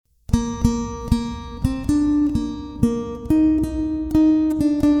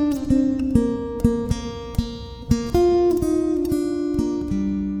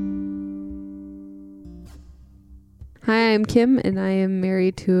Kim, and I am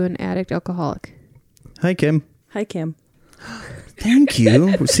married to an addict alcoholic. Hi, Kim. Hi, Kim. Thank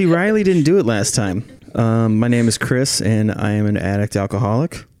you. See, Riley didn't do it last time. My name is Chris, and I am an addict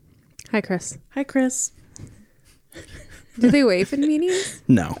alcoholic. Hi, Chris. Hi, Chris. Do they wave in meetings?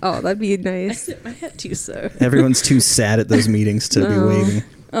 No. Oh, that'd be nice. I had to, so. Everyone's too sad at those meetings to be waving.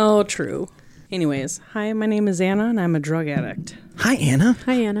 Oh, true. Anyways, hi, my name is Anna, and I'm a drug addict. Hi, Anna.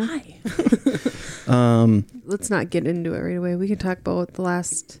 Hi, Anna. Hi. Let's not get into it right away. We can talk about the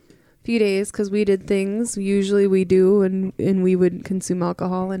last few days because we did things usually we do, and we would consume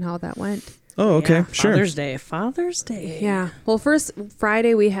alcohol and how that went. Oh, okay. Yeah, Sure. Father's Day. Yeah. Well, first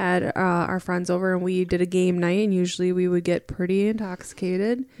Friday we had our friends over and we did a game night, and usually we would get pretty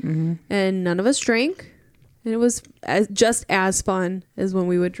intoxicated, and none of us drank. And it was just as fun as when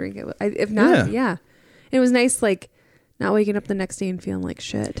we would drink it. If not, yeah. It was nice, like, not waking up the next day and feeling like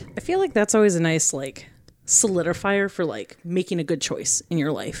shit. I feel like that's always a nice, like, solidifier for, like, making a good choice in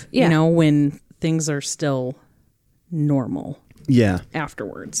your life. Yeah. You know, when things are still normal. Yeah,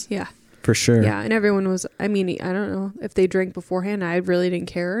 Afterwards. Yeah. for sure. Yeah. And everyone was, I mean, I don't know if they drank beforehand. I really didn't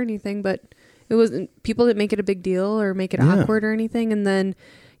care or anything, but it wasn't, people didn't make it a big deal or make it awkward or anything. And then,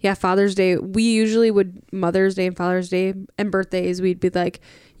 yeah, Father's Day, we usually would, Mother's Day and Father's Day and birthdays, we'd be like,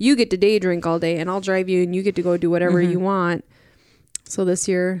 you get to day drink all day and I'll drive you and you get to go do whatever you want. So this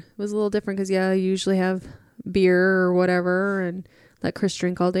year was a little different because, yeah, I usually have beer or whatever and let Chris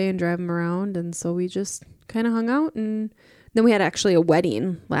drink all day and drive him around. And so we just kind of hung out. And then we had actually a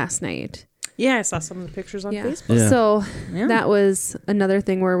wedding last night. Yeah, I saw some of the pictures on Facebook. Yeah. So that was another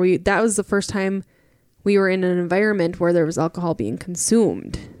thing where that was the first time we were in an environment where there was alcohol being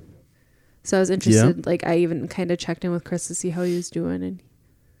consumed. So I was interested. Yeah. Like, I even kind of checked in with Chris to see how he was doing, and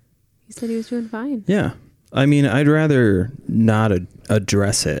he said he was doing fine. Yeah. I mean, I'd rather not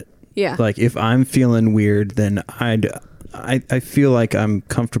address it. Yeah. Like, if I'm feeling weird, then I feel like I'm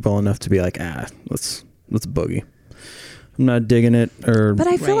comfortable enough to be like, let's boogie. I'm not digging it. But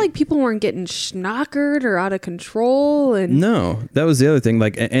I feel like people weren't getting schnockered or out of control. And No, that was the other thing.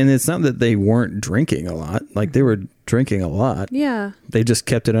 Like, and it's not that they weren't drinking a lot. Like, they were drinking a lot. yeah. They just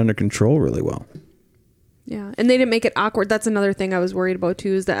kept it under control really well. Yeah. And they didn't make it awkward. That's another thing I was worried about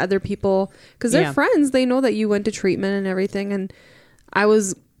too, is that other people, because they're friends, they know that you went to treatment and everything. And I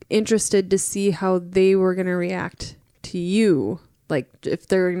was interested to see how they were going to react to you. Like, if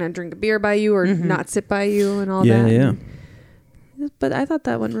they're going to drink a beer by you or not sit by you and all that. Yeah. But I thought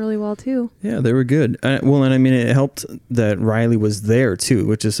that went really well too. Yeah, they were good. Well, and I mean, it helped that Riley was there too,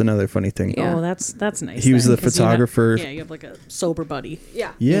 which is another funny thing. Yeah. Oh, that's nice. He was the 'cause photographer. you have like a sober buddy.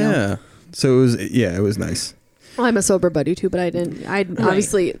 Yeah. Yeah. So it was nice. Well, I'm a sober buddy too, but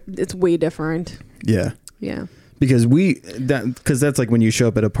obviously it's way different. Yeah. Yeah. Because that's like when you show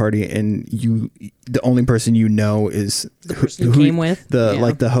up at a party and the only person you know is The person you came with.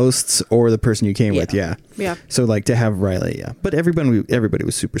 like the hosts or the person you came with. Yeah. Yeah. So like to have Riley. Yeah. But everybody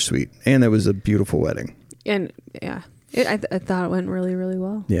was super sweet. And that was a beautiful wedding. And yeah, I thought it went really, really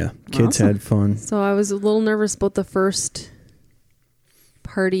well. Yeah. Kids Awesome. had fun. So I was a little nervous about the first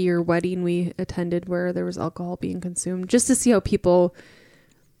party or wedding we attended where there was alcohol being consumed, just to see how people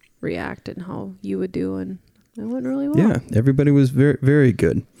react and how you would do. And it went really well. Yeah. Everybody was very, very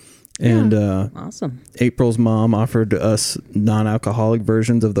good. And awesome. April's mom offered us non-alcoholic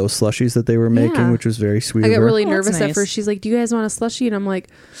versions of those slushies that they were making, Yeah. which was very sweet. I got of her. really Oh, that's nervous at nice. first. She's like, "Do you guys want a slushie?" And I'm like,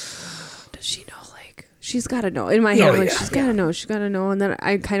 "Does she know?" Like, she's got to know. In my head, I'm like, she's got to know. She's got to know. And then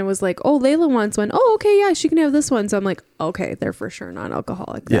I kind of was like, "Oh, Layla wants one. Oh, okay, yeah, she can have this one." So I'm like, "Okay, they're for sure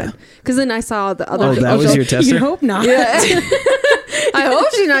non-alcoholic." Then. Yeah. Because then I saw the other. Oh, that was your tester? You hope not. Yeah. I hope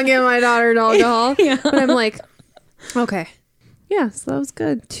she's not giving my daughter alcohol. Yeah. But I'm like, okay. Yeah, so that was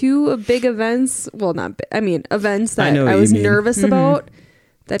good. 2 big events. Well, not big. I mean, events that know what I you was mean. nervous about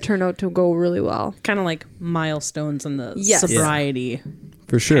that turned out to go really well. Kind of like milestones in the Yes. sobriety.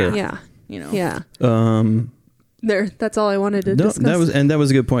 For sure. Yeah. You know. Yeah. There. That's all I wanted to discuss. That was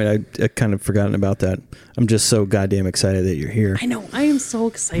a good point. I kind of forgotten about that. I'm just so goddamn excited that you're here. I know. I am so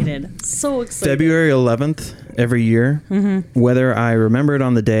excited. So excited. February 11th every year, whether I remember it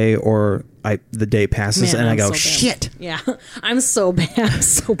on the day or the day passes Man, and I I'm go, so bad. shit. Yeah. I'm so bad.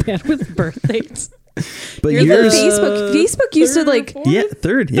 So bad with birthdays. But You're yours, Facebook used to like. fourth? yeah,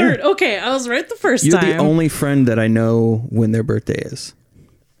 third. Okay, I was right the first You're time. the only friend that I know when their birthday is.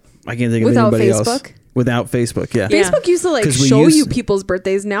 I can't think of Without anybody else. Facebook? Without Facebook, yeah. Yeah. Facebook used to like 'Cause we show used- you people's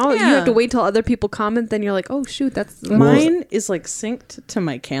birthdays. Now you Yeah. have to wait till other people comment. Then you're like, oh shoot, that's Mine is like synced to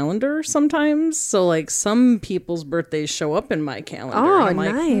my calendar sometimes. So like some people's birthdays show up in my calendar. Oh, I'm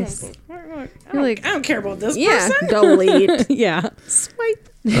like, nice. You're like, I don't care about this Yeah, person. delete. Yeah. Swipe.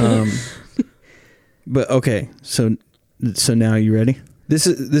 But okay, so So now you ready? This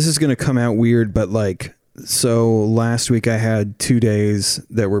is going to come out weird, but like, so last week I had 2 days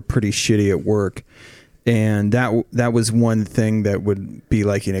that were pretty shitty at work. And that was one thing that would be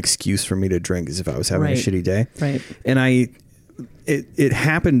like an excuse for me to drink, is if I was having a shitty day. Right. And it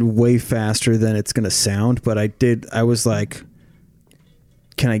happened way faster than it's going to sound, but I was like,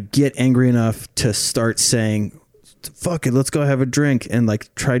 can I get angry enough to start saying, fuck it, let's go have a drink, and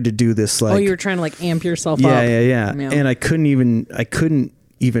like tried to do this like, oh, you were trying to like amp yourself up. Yeah. And I couldn't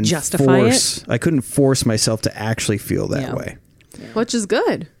even justify it. I couldn't force myself to actually feel that way. Yeah. Which is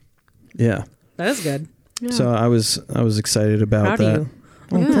good. Yeah. That is good. Yeah. So I was excited about proud that. Of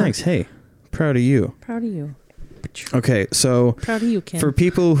you. Oh, thanks. Hey, proud of you. Proud of you. Okay, so proud of you, Ken. For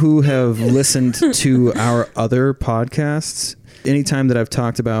people who have listened to our other podcasts, anytime that I've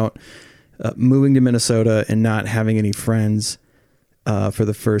talked about moving to Minnesota and not having any friends for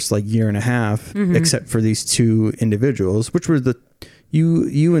the first like year and a half, except for these two individuals, which were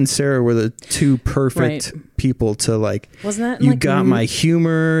you and Sarah were the two perfect people to like. Wasn't that you like got my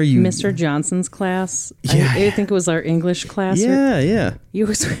humor? You Mr. Johnson's class? Yeah, I think it was our English class. Yeah. You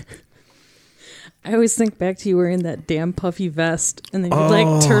was. I always think back to you wearing that damn puffy vest, and then you'd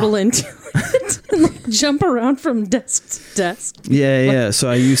like turtle into it and like jump around from desk to desk. Yeah. So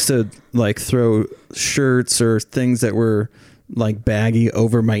I used to like throw shirts or things that were like baggy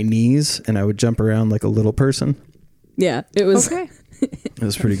over my knees, and I would jump around like a little person. Yeah, it was. Okay. It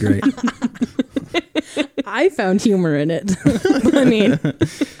was pretty great. I found humor in it. I mean,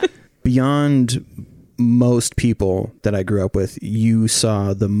 beyond most people that I grew up with, you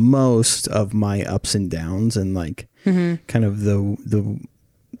saw the most of my ups and downs, and like kind of the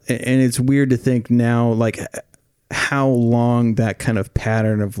and it's weird to think now like how long that kind of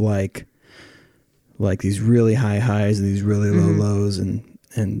pattern of like these really high highs and these really low lows and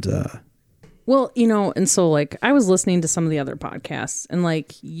well, you know, and so like I was listening to some of the other podcasts, and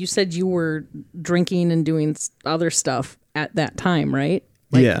like you said you were drinking and doing other stuff at that time, right?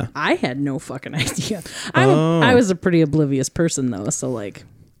 Like, yeah. I had no fucking idea. I was a pretty oblivious person though, so like.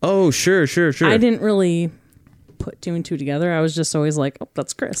 Oh, sure. I didn't really put two and two together. I was just always like, oh,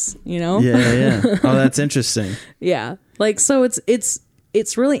 that's Chris, you know? Yeah. Oh, that's interesting. Yeah. Like, so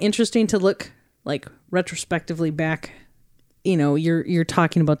it's really interesting to look like retrospectively back. You know, you're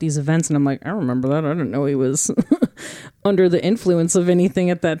talking about these events, and I'm like, I remember that. I didn't know he was under the influence of anything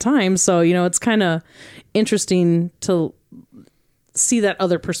at that time. So, you know, it's kind of interesting to see that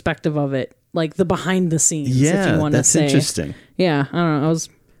other perspective of it, like the behind the scenes. Yeah, if you want to say. That's interesting. Yeah, I don't know. I was.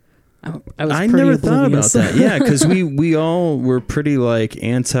 I pretty never oblivious. thought about that. Yeah, because we all were pretty like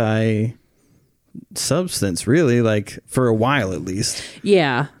anti substance, really, like for a while at least.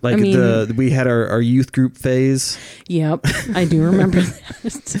 Yeah, like I mean, we had our youth group phase. Yep, I do remember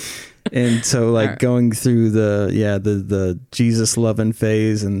that. And so like going through the Jesus loving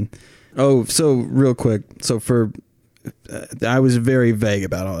phase, and so real quick, so for I was very vague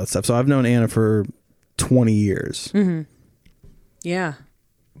about all that stuff. So I've known Anna for 20 years. Yeah.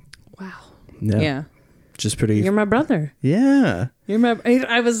 Wow. Yeah. Just pretty. You're my brother. Yeah.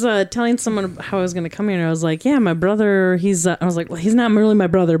 I was telling someone how I was going to come here, and I was like, yeah, my brother, I was like, well, he's not really my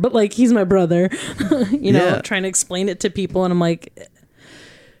brother, but like, he's my brother, you know, trying to explain it to people. And I'm like,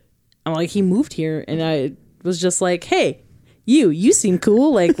 he moved here, and I was just like, hey, you seem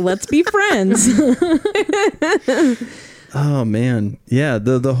cool. Like, let's be friends. Oh man. Yeah.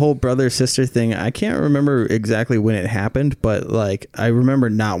 The whole brother sister thing. I can't remember exactly when it happened, but like, I remember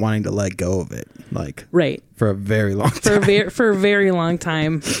not wanting to let go of it. Like, right. For a very long time. For a very long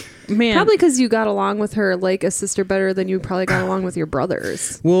time. Man. Probably because you got along with her like a sister better than you probably got along with your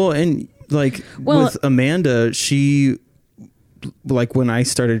brothers. Well, and like with Amanda, she, like when I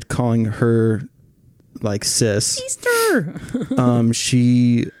started calling her like sis, sister,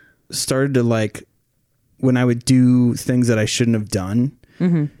 she started to like, when I would do things that I shouldn't have done,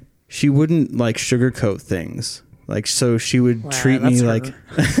 she wouldn't like sugarcoat things. Like, so she would treat me like,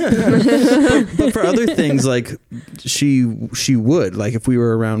 but for other things, like she would, like if we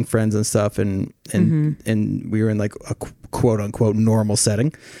were around friends and stuff and we were in like a quote unquote normal setting.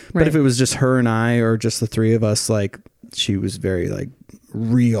 Right. But if it was just her and I, or just the three of us, like she was very like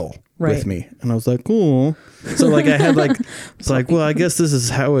real with me. And I was like, cool. So like I had like, it's like, well, I guess this is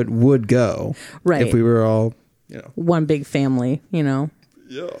how it would go. Right. If we were all, you know, one big family, you know?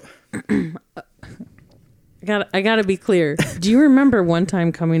 Yeah. I gotta be clear. Do you remember one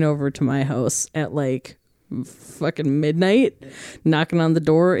time coming over to my house at like fucking midnight, knocking on the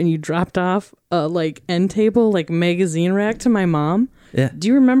door, and you dropped off a like end table, like magazine rack to my mom? Yeah. Do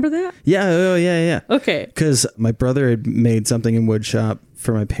you remember that? Yeah. Oh, yeah. Okay. Because my brother had made something in wood shop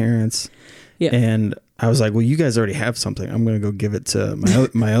for my parents. Yeah. And I was like, well, you guys already have something. I'm going to go give it to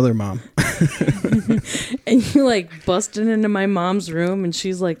my other mom. And you like busted into my mom's room and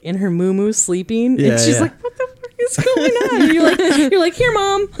she's like in her moo-moo sleeping. Yeah, and she's like, what the fuck is going on? And you're like, here,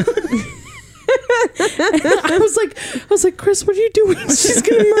 Mom. I was like, Chris, what are you doing? She's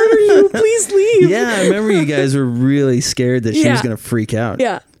going to murder you. Please leave. Yeah, I remember you guys were really scared that she was going to freak out.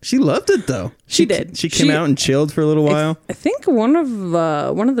 Yeah. She loved it though. She did. She came out and chilled for a little while. I think one of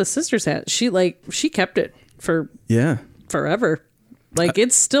the sisters had. She kept it for forever. Like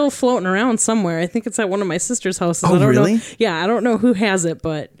it's still floating around somewhere. I think it's at one of my sister's houses. Oh, I don't really? know. Yeah, I don't know who has it,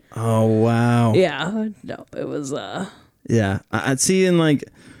 but oh wow. Yeah, no, it was. Yeah, I'd see, and like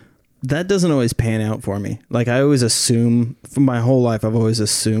that doesn't always pan out for me. Like I always assume, for my whole life, I've always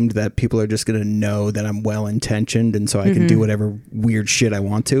assumed that people are just going to know that I'm well intentioned, and so I can do whatever weird shit I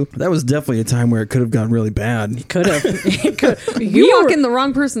want to. That was definitely a time where it could have gone really bad. Could have. You walk in the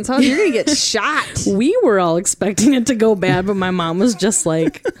wrong person's house, you're gonna get shot. We were all expecting it to go bad, but my mom was just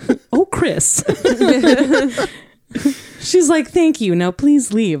like, "Oh, Chris." She's like, "Thank you. Now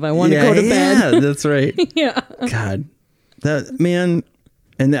please leave. I want to go to bed." Yeah, that's right. Yeah. God, that man.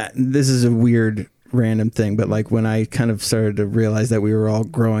 And this is a weird random thing, but like when I kind of started to realize that we were all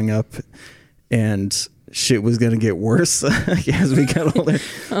growing up and shit was going to get worse as we got older.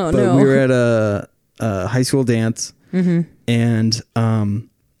 Oh, but no. we were at a high school dance and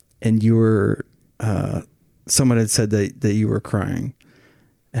you were, someone had said that you were crying.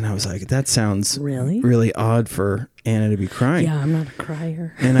 And I was like, that sounds really odd for Anna to be crying. Yeah, I'm not a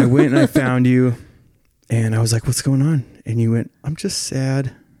crier. And I went and I found you. And I was like, what's going on? And you went, I'm just sad.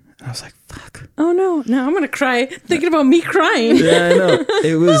 And I was like, fuck. Oh, no. Now I'm going to cry thinking about me crying. Yeah, I know.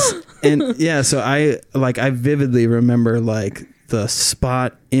 It was, and yeah, so I vividly remember like the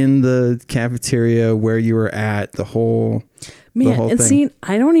spot in the cafeteria where you were at, the whole and thing. see,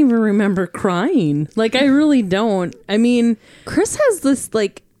 I don't even remember crying. Like, I really don't. I mean, Chris has this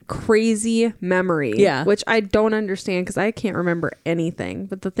like crazy memory. Yeah. Which I don't understand because I can't remember anything,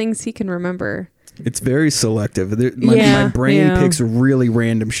 but the things he can remember. It's very selective. My brain picks really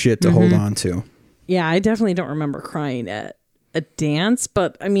random shit to hold on to. Yeah, I definitely don't remember crying at a dance,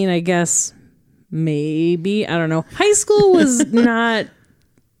 but I mean, I guess maybe, I don't know. High school was not,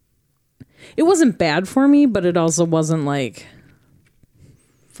 it wasn't bad for me, but it also wasn't like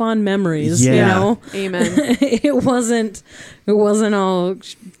fond memories, you know? Amen. It wasn't all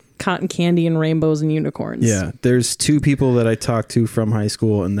cotton candy and rainbows and unicorns. Yeah, there's two people that I talked to from high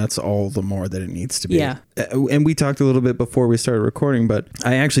school, and that's all the more that it needs to be. Yeah. And we talked a little bit before we started recording, but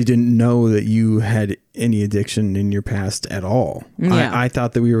I actually didn't know that you had any addiction in your past at all. Yeah. I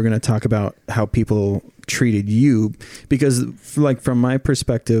thought that we were going to talk about how people treated you, because like from my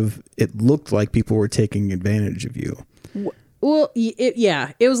perspective, it looked like people were taking advantage of you. Well,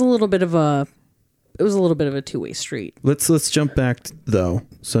 it was a little bit of a two-way street. Let's jump back though.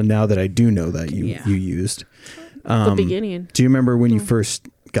 So now that I do know that you used The beginning. Do you remember when you first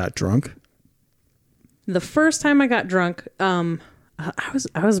got drunk? The first time I got drunk, I was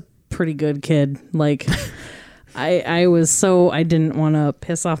a pretty good kid. Like I didn't want to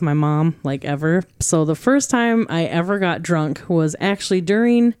piss off my mom like ever. So the first time I ever got drunk was actually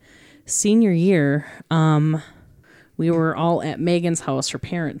during senior year. We were all at Megan's house. Her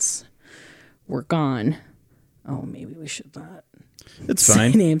parents were gone. Oh, maybe we should not. It's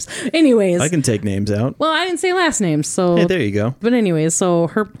say fine. Names. Anyways. I can take names out. Well, I didn't say last names, so. Hey, there you go. But anyways, so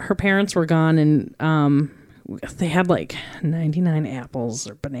her parents were gone, and they had like 99 apples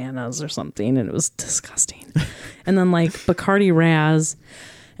or bananas or something, and it was disgusting. And then like Bacardi Raz,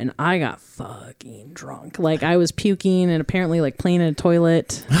 and I got fucking drunk. Like I was puking and apparently like playing in a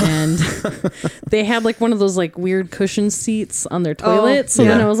toilet, and they had like one of those like weird cushion seats on their toilet. So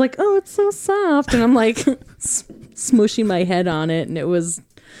then I was like, oh, it's so soft, and I'm like smushing my head on it, and it was,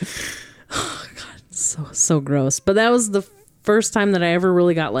 oh God, so gross. But that was the first time that I ever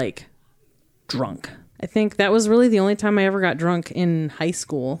really got like drunk. I think that was really the only time I ever got drunk in high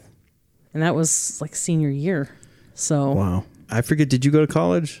school, and that was like senior year. So wow. I forget, did you go to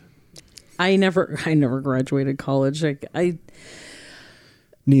college? I never graduated college. I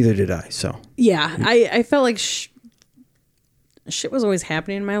Neither did I. So yeah, I felt like shit was always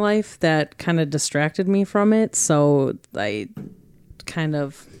happening in my life that kind of distracted me from it. So I kind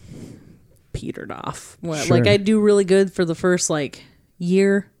of petered off. Well, Sure. like I do really good for the first like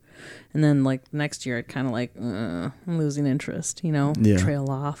year, and then like next year I'd kind of like I'm losing interest, trail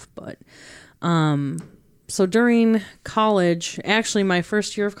off. But so during college, actually my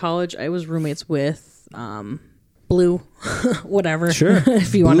first year of college, I was roommates with Blue, whatever. Sure.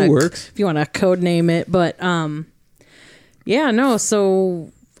 if you Blue want works. if you want to code name it, but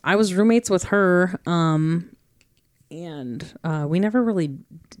so I was roommates with her, and we never really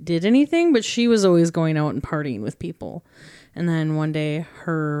did anything, but she was always going out and partying with people. And then one day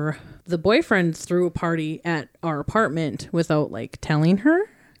the boyfriend threw a party at our apartment without like telling her.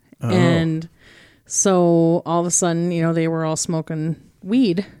 Oh. And so all of a sudden, they were all smoking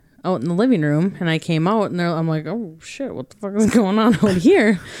weed out in the living room, and I came out and I'm like, oh shit, what the fuck is going on out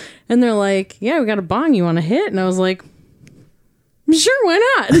here? And they're like, yeah, we got a bong, you want to hit? And I was like, sure,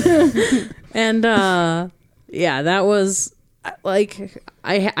 why not? And that was like,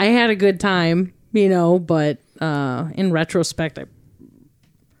 I had a good time, but in retrospect,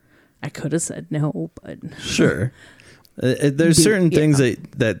 I could have said no, but sure. There's certain things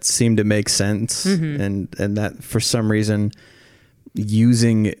that seem to make sense, and that for some reason,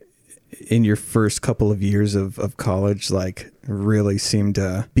 using in your first couple of years of college, like really seemed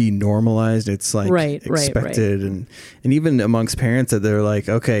to be normalized. It's like expected. Right. And even amongst parents that they're like,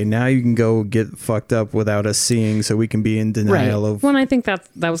 okay, now you can go get fucked up without us seeing, so we can be in denial of. Well, and I think that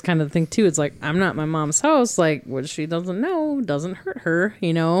was kind of the thing too. It's like, I'm not my mom's house. Like what she doesn't know doesn't hurt her.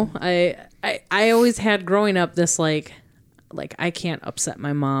 I always had growing up this like I can't upset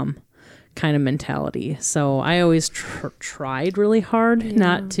my mom kind of mentality. So I always tried really hard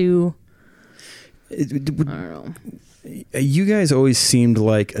not to. I don't know. You guys always seemed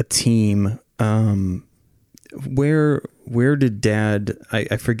like a team. Where did Dad?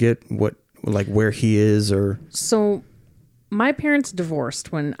 I forget where he is or. So, my parents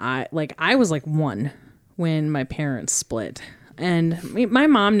divorced when I was like 1 when my parents split, and my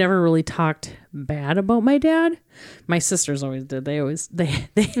mom never really talked bad about my dad. My sisters always did.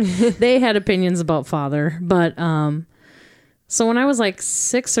 They had opinions about father, but so when I was like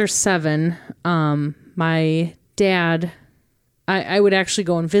 6 or 7, my dad, I would actually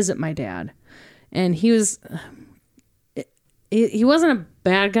go and visit my dad, and he wasn't a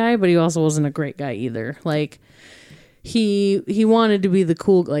bad guy, but he also wasn't a great guy either. Like he wanted to be the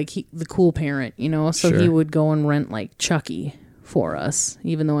cool, the cool parent, so sure. He would go and rent like Chucky for us,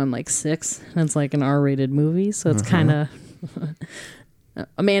 even though I'm like 6, and it's like an R-rated movie, so it's kind of.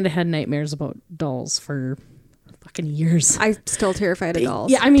 Amanda had nightmares about dolls for fucking years. I'm still terrified of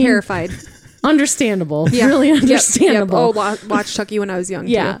dolls. Yeah, I mean, terrified. Understandable. Yeah. Really understandable. Yep. Oh, watch Chucky when I was young.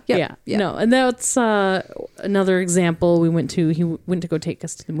 Yeah, too. Yep. No, and that's another example. He went to go take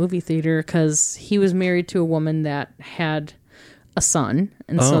us to the movie theater because he was married to a woman that had a son,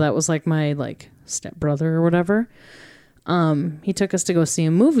 and so that was like my stepbrother or whatever. He took us to go see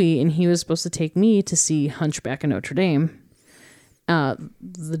a movie, and he was supposed to take me to see Hunchback of Notre Dame.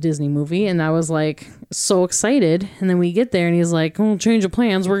 The Disney movie, and I was like so excited, and then we get there and he's like, oh, change of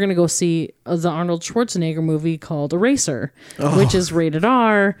plans, we're gonna go see the Arnold Schwarzenegger movie called Eraser, which is rated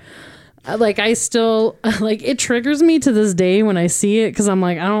R. I still it triggers me to this day when I see it because I'm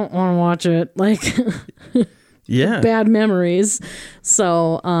like, I don't want to watch it, yeah, bad memories.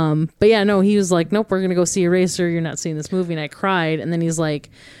 So but yeah, no, he was like, nope, we're gonna go see Eraser, you're not seeing this movie. And I cried, and then he's like,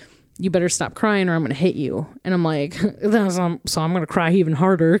 you better stop crying or I'm going to hit you. And I'm like, so I'm going to cry even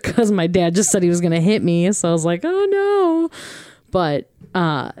harder because my dad just said he was going to hit me. So I was like, oh no. But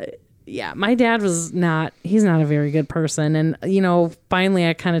yeah, my dad he's not a very good person. And, finally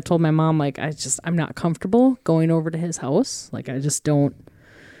I kind of told my mom, I'm not comfortable going over to his house. I don't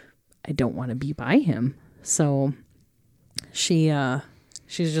want to be by him. So she's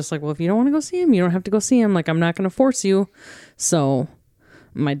just like, well, if you don't want to go see him, you don't have to go see him. I'm not going to force you. So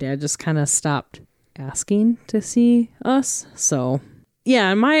my dad just kind of stopped asking to see us. So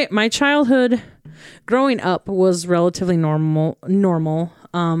yeah, my childhood growing up was relatively normal.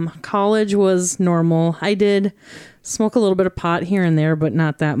 College was normal. I did smoke a little bit of pot here and there, but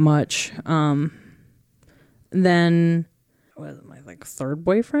not that much. Then was my third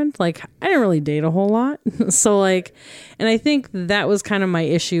boyfriend, I didn't really date a whole lot. So and I think that was kind of my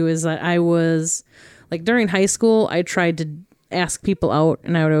issue, is that I was during high school, I tried to ask people out,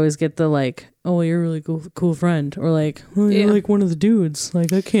 and I would always get the oh, you're a really cool friend, or oh, you're one of the dudes,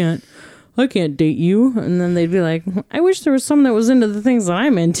 I can't date you. And then they'd be like, I wish there was someone that was into the things that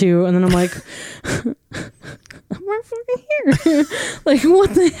I'm into. And then I'm like, I'm right fucking here.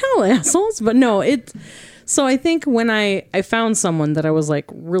 What the hell, assholes? But no, so I think when I found someone that I was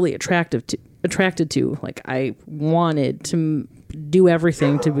really attracted to, I wanted to do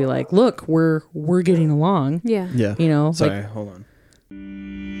everything to be look, we're getting along. Yeah. Sorry, hold on.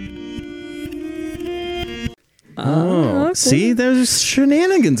 Cool. See, there's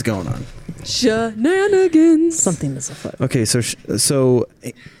shenanigans going on. Shenanigans. Something is afoot. Okay, so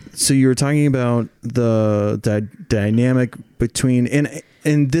you were talking about the dynamic between,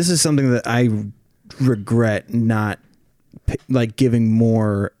 and this is something that I regret not like giving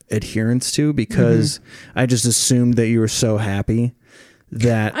more adherence to, because I just assumed that you were so happy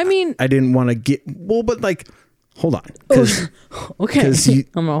that I didn't want to get, well, but like, hold on. Okay. Because I'm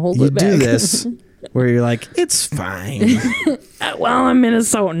going to hold you it back. do this where you're like, it's fine. Well, I'm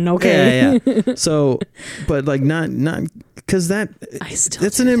Minnesotan. Okay. Yeah. So, but like not, because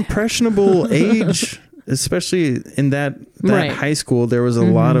that's an impressionable age, especially in that right. high school. There was a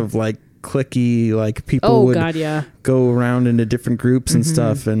lot of like cliquey, like people would go around into different groups and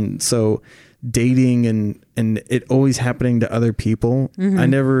stuff. And so dating and it always happening to other people, I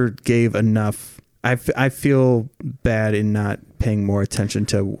never gave enough. I feel bad in not paying more attention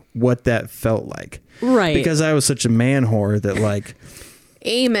to what that felt like. Right. Because I was such a man whore that like,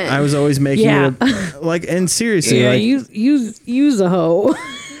 amen. I was always making it like, and seriously, like, use a hoe.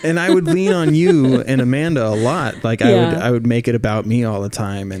 and I would lean on you and Amanda a lot. Like I would make it about me all the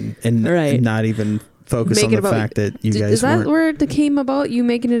time and not even focus on the fact that you guys is that weren't. where it came about, you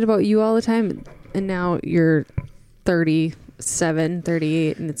making it about you all the time, and now you're 37,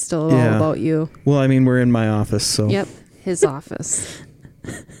 38, and it's still all about you? Well, I mean, we're in my office, so. Yep, his office.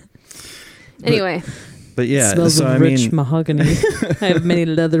 Anyway. But yeah, it smells so of rich mahogany. I have many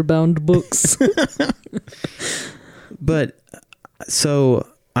leather-bound books. But so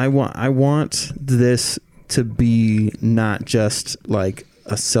I want this to be not just like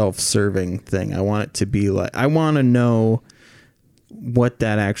a self-serving thing. I want it to be like, I want to know what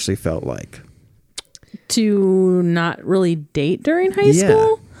that actually felt like. To not really date during high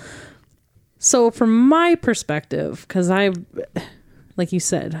school? So from my perspective, because like you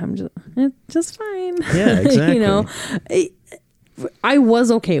said, I'm just fine. Yeah, exactly. You know, I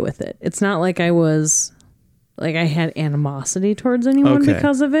was okay with it. It's not like I was like I had animosity towards anyone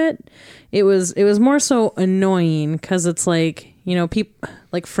because of it. It was more so annoying because it's like, you know, people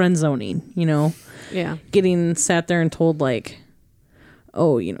like friend zoning, you know, getting sat there and told like,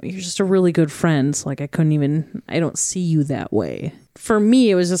 oh, you know, you're just a really good friend. So like I don't see you that way. For me,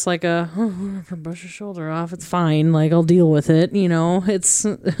 it was just like brush your shoulder off. It's fine. Like I'll deal with it. You know, it's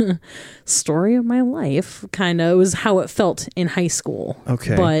story of my life. Kind of was how it felt in high school.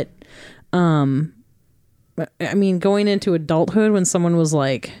 Okay. But, I mean, going into adulthood when someone was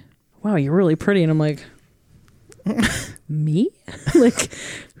like, wow, you're really pretty. And I'm like, me? Like,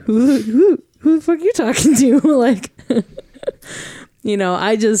 who the fuck are you talking to? Like, you know,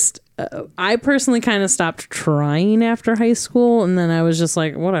 I personally kind of stopped trying after high school, and then I was just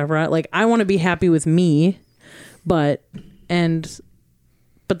like, whatever. I want to be happy with me, but then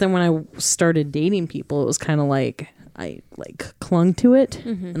when I started dating people, it was kind of like I like clung to it,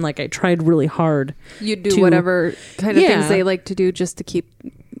 and like I tried really hard. You do whatever kind of things they like to do just to keep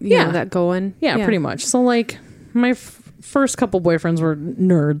you know, that going. Yeah, pretty much. So like my first couple boyfriends were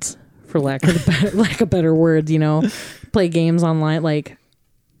nerds, for lack of better words, you know, play games online, like,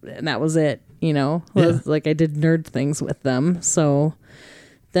 and that was it, you know, like I did nerd things with them. So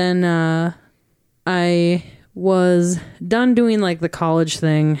then, I was done doing like the college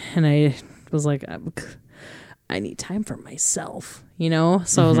thing, and I was like, I need time for myself, you know?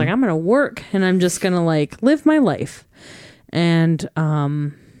 So I was like, I'm going to work and I'm just going to like live my life. And,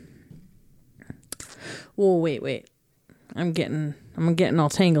 well, wait. I'm getting all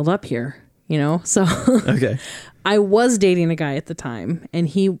tangled up here, you know? So okay. I was dating a guy at the time, and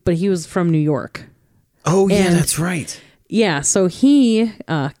he was from New York. Oh yeah, that's right. Yeah. So he,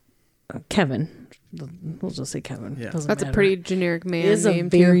 Kevin, we'll just say Kevin. Yeah. Doesn't That's matter. a pretty generic man It is name. a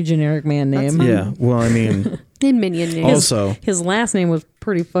very generic man name. Yeah. Well, I mean, in minion name. Also, his last name was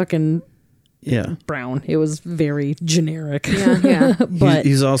pretty fucking brown. It was very generic. Yeah. But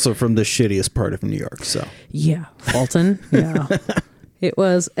he's also from the shittiest part of New York. So yeah, Fulton. Yeah, it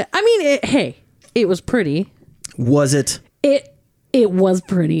was. I mean, it was pretty. Was it? It was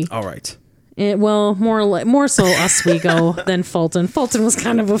pretty. All right. More so Oswego than Fulton. Fulton was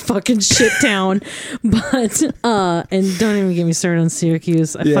kind of a fucking shit town, but and don't even get me started on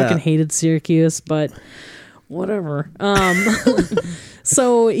Syracuse. I fucking hated Syracuse, but whatever.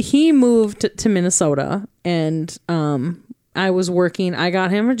 So he moved to Minnesota, and I was working. I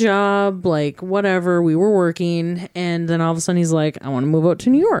got him a job, like whatever. We were working, and then all of a sudden he's like, "I want to move out to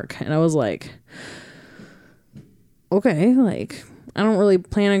New York," and I was like, "Okay, like." I don't really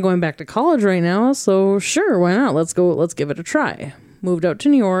plan on going back to college right now, so sure, why not? Let's go. Let's give it a try. Moved out to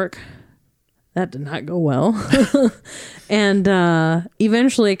New York. That did not go well. And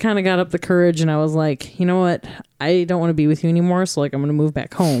eventually I kind of got up the courage, and I was like, you know what? I don't want to be with you anymore, so like I'm going to move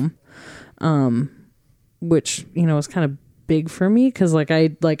back home. Which, you know, was kind of big for me because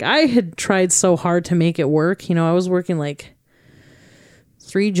I had tried so hard to make it work. You know, I was working like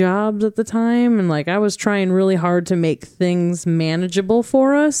 3 jobs at the time, and like I was trying really hard to make things manageable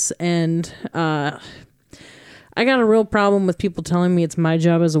for us, and I got a real problem with people telling me it's my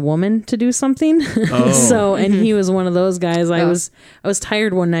job as a woman to do something. So, and he was one of those guys. I was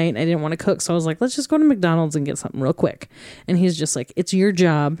tired one night and I didn't want to cook. So I was like, let's just go to McDonald's and get something real quick. And he's just like, it's your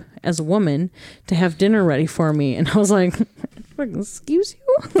job as a woman to have dinner ready for me. And I was like, excuse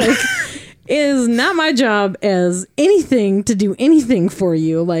you? Like, it is not my job as anything to do anything for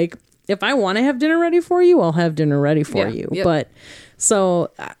you. Like, if I want to have dinner ready for you, I'll have dinner ready for you. Yep. But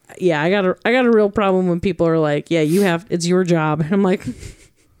so, yeah, I got a real problem when people are like, yeah, it's your job. And I'm like,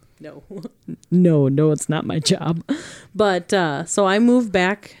 no, it's not my job. But, so I moved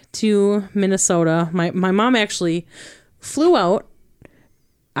back to Minnesota. My mom actually flew out.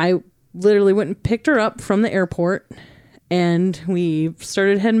 I literally went and picked her up from the airport, and we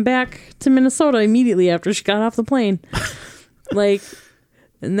started heading back to Minnesota immediately after she got off the plane. Like,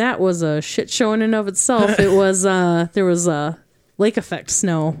 and that was a shit show in and of itself. It was, there was a lake effect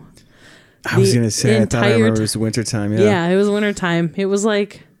snow. I was going to say, I thought I remember it was wintertime. Yeah, it was wintertime. It was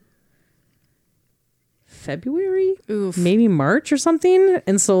like February, maybe March or something.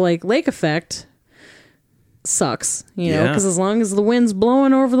 And so like lake effect sucks, you know, because as long as the wind's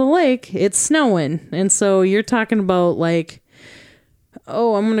blowing over the lake, it's snowing. And so you're talking about like,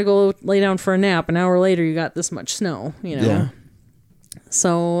 oh, I'm going to go lay down for a nap. An hour later, you got this much snow, you know. Yeah.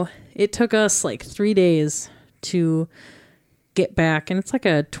 So it took us like 3 days to get back, and it's like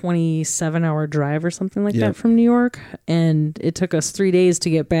a 27-hour drive or something like that from New York, and it took us 3 days to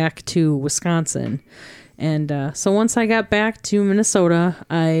get back to Wisconsin. And so once I got back to Minnesota,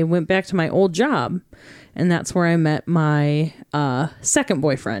 I went back to my old job, and that's where I met my second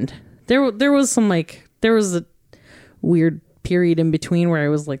boyfriend. There was a weird period in between where I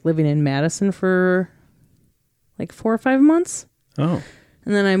was like living in Madison for like 4 or 5 months. Oh.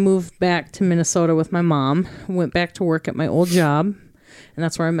 And then I moved back to Minnesota with my mom, went back to work at my old job, and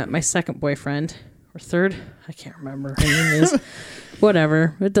that's where I met my second boyfriend. Or third? I can't remember.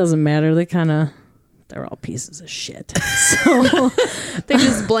 Whatever. It doesn't matter. They're all pieces of shit. So they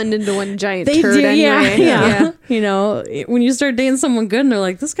just blend into one giant turd anyway. Yeah. You know, when you start dating someone good and they're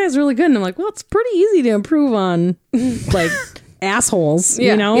like, this guy's really good. And I'm like, well, it's pretty easy to improve on like assholes,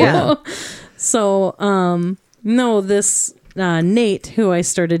 you know? Yeah. So, no, this... Nate, who I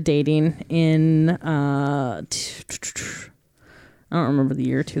started dating in, I don't remember the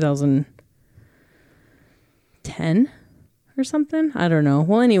year, 2010 or something. I don't know.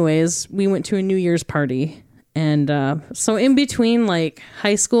 Well, anyways, we went to a New Year's party. And so in between like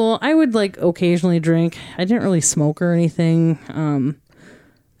high school, I would like occasionally drink. I didn't really smoke or anything. I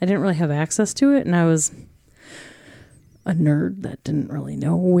didn't really have access to it. And I was a nerd that didn't really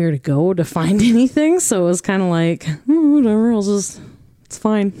know where to go to find anything. So it was kind of like, whatever, it's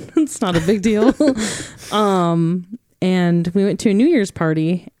fine. It's not a big deal. And we went to a New Year's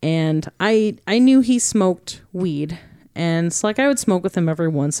party, and I knew he smoked weed. And so like I would smoke with him every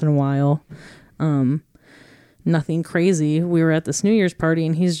once in a while. Nothing crazy. We were at this New Year's party,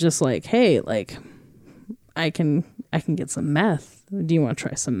 and he's just like, hey, like I can get some meth. Do you want to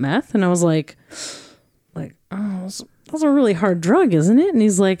try some meth? And I was like, oh, that's a really hard drug, isn't it? And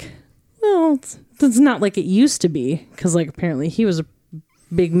he's like, well, it's not like it used to be. Because, like, apparently he was a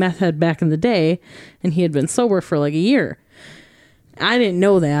big meth head back in the day, and he had been sober for, like, a year. I didn't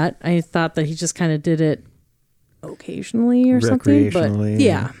know that. I thought that he just kind of did it occasionally or something. But,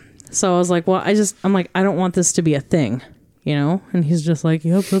 yeah. So I was like, well, I'm like, I don't want this to be a thing, you know? And he's just like,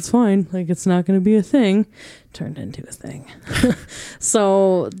 yep, that's fine. Like, it's not going to be a thing. Turned into a thing.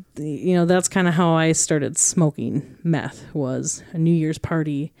 So, you know, that's kind of how I started smoking meth, was a New Year's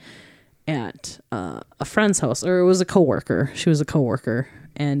party at a friend's house, or it was a coworker. She was a coworker.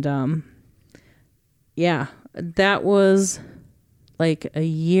 And, yeah, that was like a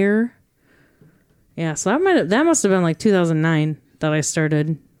year. Yeah. So that must have been like 2009 that I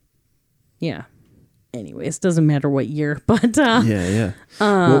started. Yeah. Anyways, doesn't matter what year, but do you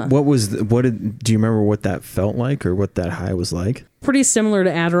remember what that felt like, or what that high was like? Pretty similar to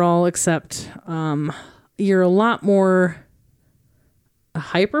Adderall, except you're a lot more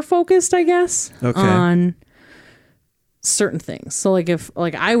hyper focused, I guess, on certain things. So like if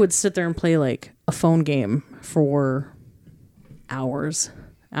like I would sit there and play like a phone game for hours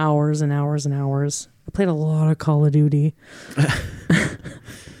and hours and hours. I played a lot of Call of Duty.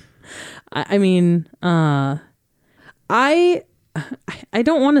 I mean, I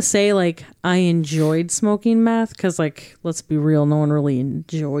don't want to say like I enjoyed smoking meth, because like, let's be real, no one really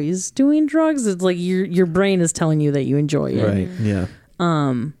enjoys doing drugs. It's like your brain is telling you that you enjoy it. Right. Yeah.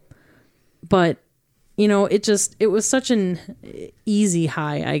 But it was such an easy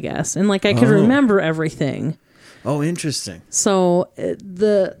high, I guess. And like, I could remember everything. Oh, interesting. So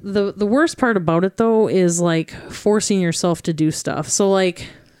the worst part about it though is like forcing yourself to do stuff. So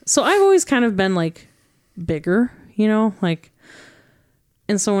I've always kind of been like bigger, like,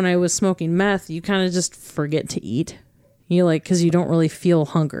 and so when I was smoking meth, you kind of just forget to eat, cause you don't really feel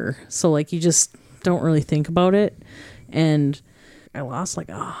hunger. So like, you just don't really think about it. And I lost like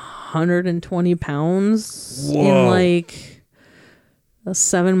 120 pounds in like a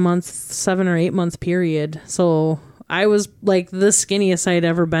 7 or 8 month period. So I was like the skinniest I'd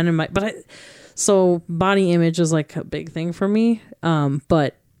ever been in so body image is like a big thing for me.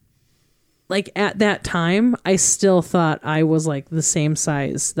 But like at that time, I still thought I was like the same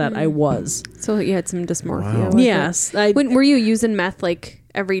size that I was. So you had some dysmorphia. Wow. Yes. Were you using meth like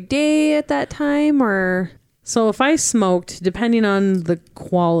every day at that time, or? So if I smoked, depending on the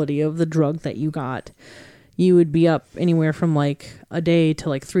quality of the drug that you got, you would be up anywhere from like a day to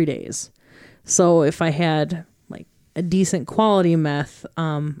like 3 days. So if I had like a decent quality meth,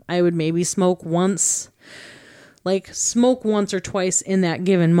 I would maybe smoke once or twice in that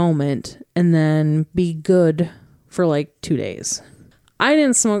given moment and then be good for like 2 days. I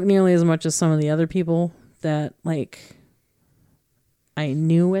didn't smoke nearly as much as some of the other people that like I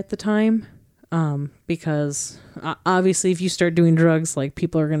knew at the time. Because obviously if you start doing drugs, like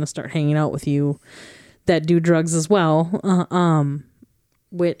people are going to start hanging out with you that do drugs as well.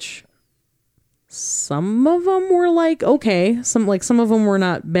 Which some of them were like, okay, some of them were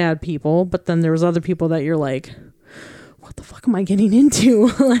not bad people, but then there was other people that you're like, what the fuck am I getting into?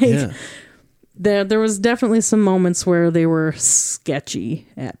 There was definitely some moments where they were sketchy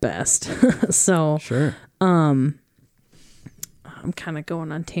at best. So, sure. I'm kind of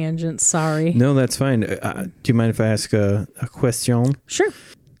going on tangents. Sorry. No, that's fine. Do you mind if I ask a question? Sure.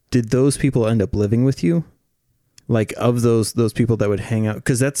 Did those people end up living with you? Like of those people that would hang out?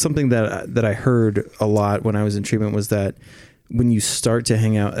 Because that's something that I heard a lot when I was in treatment was that when you start to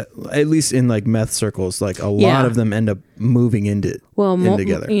hang out, at least in like meth circles, like a lot of them end up moving in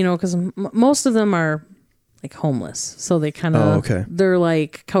together. Because most of them are like homeless. So they kind of, they're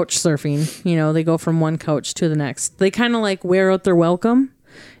like couch surfing, they go from one couch to the next. They kind of like wear out their welcome.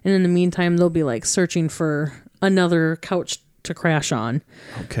 And in the meantime, they'll be like searching for another couch to crash on.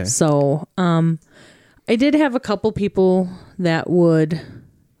 Okay. So, I did have a couple people that would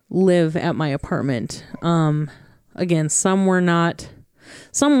live at my apartment. Again, some weren't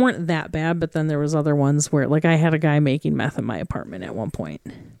that bad, but then there was other ones where like I had a guy making meth in my apartment at one point,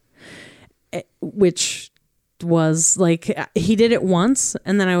 which was like, he did it once.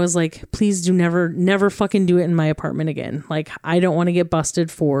 And then I was like, please do never fucking do it in my apartment again. Like, I don't want to get busted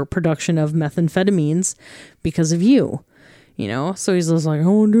for production of methamphetamines because of you, So he's just like, I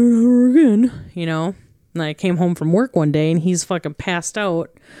won't do it ever again, And I came home from work one day and he's fucking passed out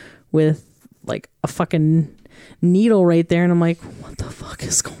with like a fucking needle right there. And I'm like, what the fuck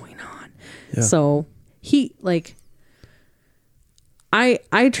is going on? Yeah. So he like,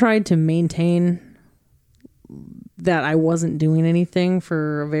 I tried to maintain that I wasn't doing anything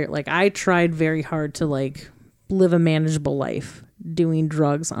for I tried very hard to like live a manageable life doing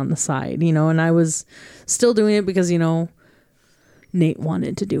drugs on the side, and I was still doing it because, Nate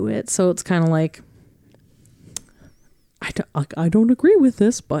wanted to do it. So it's kind of like, I don't agree with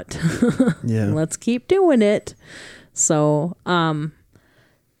this, but let's keep doing it. So, and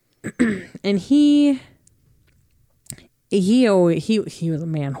he was a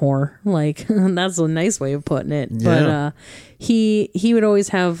man whore. Like, that's a nice way of putting it. Yeah. But, he would always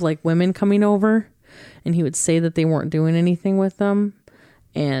have like women coming over and he would say that they weren't doing anything with them.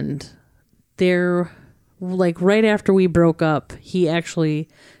 And they're like, right after we broke up, he actually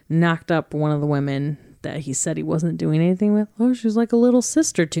knocked up one of the women that he said he wasn't doing anything with. Oh, she was like a little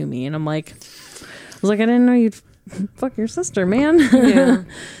sister to me. And I was like, I didn't know you'd fuck your sister, man. Yeah.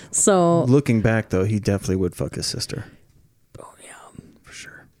 So looking back though, he definitely would fuck his sister. Oh yeah.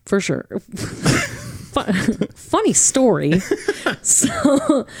 For sure. Funny story.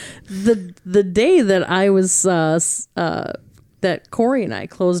 So the day that I was, that Corey and I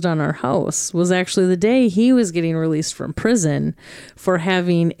closed on our house was actually the day he was getting released from prison for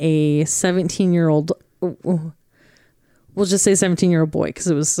having a 17-year-old, we'll just say 17-year-old boy because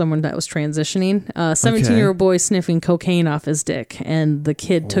it was someone that was transitioning. 17-year-old boy sniffing cocaine off his dick, and the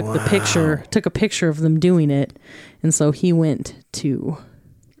kid took a picture of them doing it, and so he went to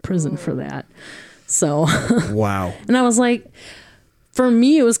prison for that. So wow. And I was like, for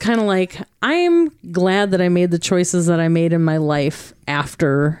me, it was kind of like, I'm glad that I made the choices that I made in my life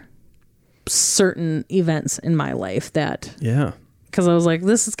after certain events in my life that, because I was like,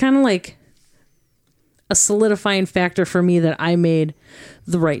 this is kind of like, a solidifying factor for me that I made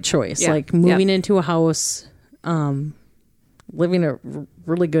the right choice. Yeah. Like moving into a house, living a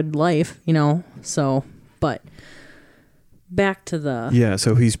really good life, you know? So, but back to the... Yeah,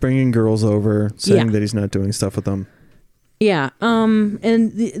 so he's bringing girls over, saying that he's not doing stuff with them. Yeah.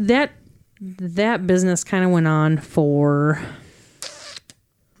 And that business kind of went on for...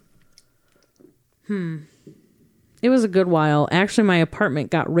 It was a good while. Actually, my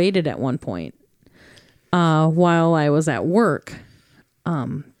apartment got raided at one point. While I was at work,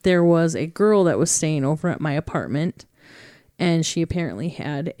 there was a girl that was staying over at my apartment, and she apparently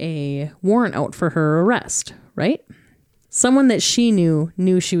had a warrant out for her arrest, right? Someone that she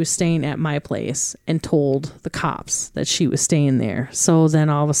knew she was staying at my place and told the cops that she was staying there. So then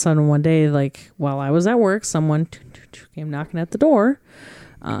all of a sudden one day, like while I was at work, someone came knocking at the door.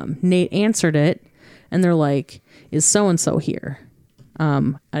 Nate answered it, and they're like, "Is so-and-so here?"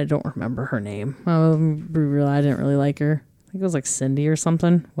 I don't remember her name. I didn't really like her. I think it was like Cindy or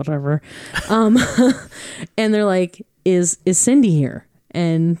something, whatever. And they're like, is Cindy here?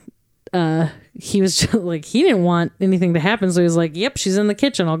 And he was just like, he didn't want anything to happen. So he was like, yep, she's in the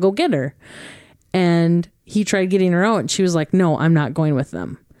kitchen. I'll go get her. And he tried getting her out, and she was like, no, I'm not going with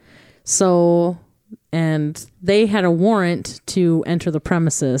them. So, and they had a warrant to enter the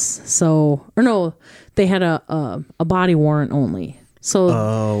premises. So, or no, they had a body warrant only.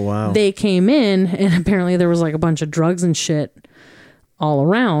 So they came in, and apparently there was like a bunch of drugs and shit all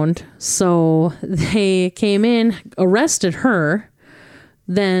around. So they came in, arrested her,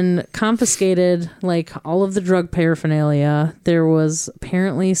 then confiscated like all of the drug paraphernalia. There was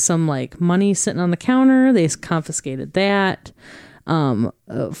apparently some like money sitting on the counter. They confiscated that.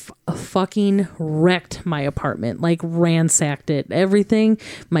 Fucking wrecked my apartment, like ransacked it. Everything.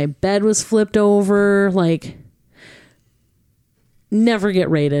 My bed was flipped over, like... Never get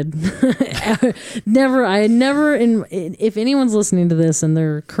raided. If anyone's listening to this and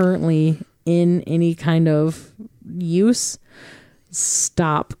they're currently in any kind of use,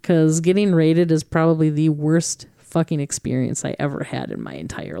 stop, because getting raided is probably the worst fucking experience I ever had in my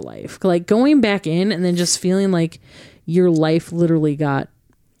entire life. Like going back in and then just feeling like your life literally got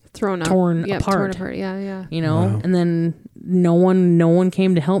torn apart. Yeah. You know, and then no one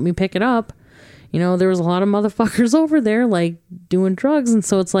came to help me pick it up. You know, there was a lot of motherfuckers over there, like, doing drugs. And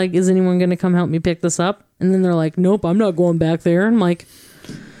so it's like, is anyone going to come help me pick this up? And then they're like, nope, I'm not going back there. And I'm like,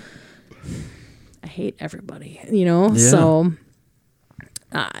 I hate everybody, you know? Yeah. So,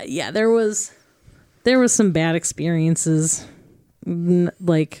 yeah, there was some bad experiences.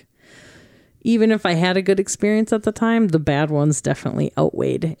 Like, even if I had a good experience at the time, the bad ones definitely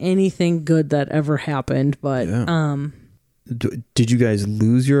outweighed anything good that ever happened. But, did you guys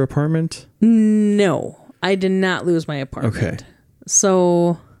lose your apartment? No, I did not lose my apartment. Okay.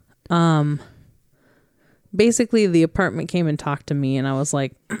 So, basically the apartment came and talked to me, and I was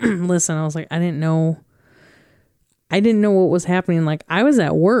like, listen, I didn't know what was happening. Like, I was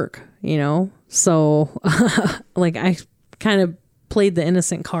at work, you know? So, like, I kind of played the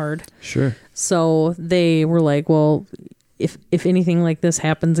innocent card. Sure. So they were like, well, if anything like this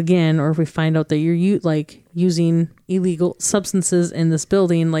happens again, or if we find out that you're using illegal substances in this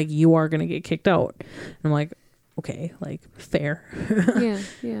building, like, you are going to get kicked out. And I'm like, okay, like, fair.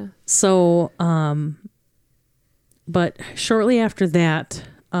 Yeah. So, but shortly after that,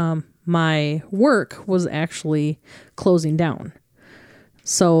 my work was actually closing down.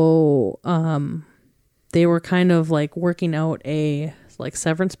 So, they were kind of like working out a like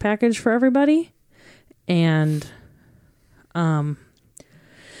severance package for everybody. And,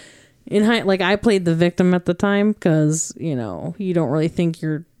 like, I played the victim at the time because, you know, you don't really think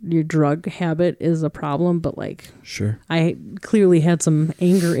your drug habit is a problem, but like, sure, I clearly had some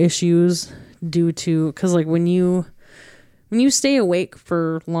anger issues due to, because like when you stay awake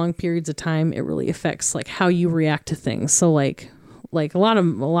for long periods of time, it really affects like how you react to things. So like a lot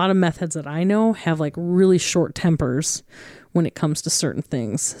of meth heads that I know have like really short tempers when it comes to certain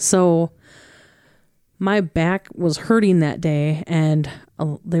things. So my back was hurting that day, and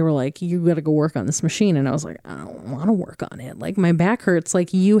they were like, you got to go work on this machine. And I was like, I don't want to work on it. Like, my back hurts.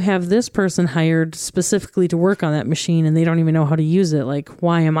 Like, you have this person hired specifically to work on that machine, and they don't even know how to use it. Like,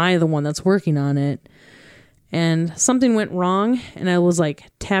 why am I the one that's working on it? And something went wrong, and I was like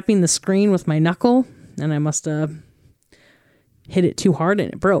tapping the screen with my knuckle, and I must have hit it too hard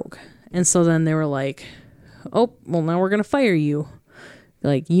and it broke. And so then they were like, oh, well, now we're going to fire you.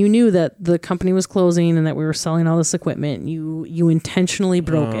 Like, you knew that the company was closing and that we were selling all this equipment. You intentionally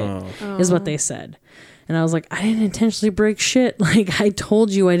broke it, is what they said. And I was like, I didn't intentionally break shit. Like, I told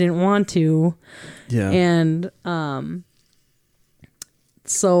you I didn't want to. Yeah. And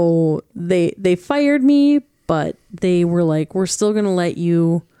So they fired me, but they were like, we're still going to let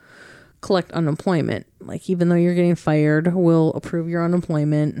you collect unemployment. Like, even though you're getting fired, we'll approve your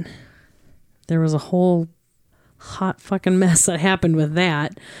unemployment. There was a whole hot fucking mess that happened with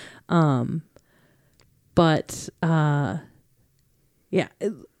that. Yeah,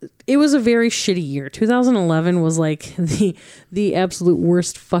 it was a very shitty year. 2011 was like the absolute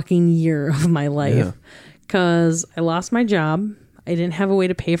worst fucking year of my life, because I lost my job. I didn't have a way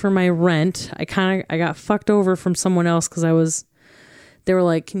to pay for my rent. I got fucked over from someone else because they were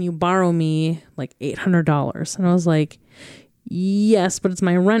like, can you borrow me like $800? And I was like, yes, but it's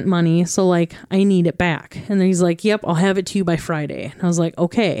my rent money, so like I need it back. And then he's like, yep, I'll have it to you by Friday. And I was like,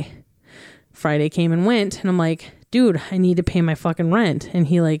 okay. Friday came and went, and I'm like, dude, I need to pay my fucking rent. And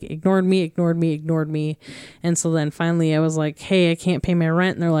he like ignored me. And so then finally I was like, hey, I can't pay my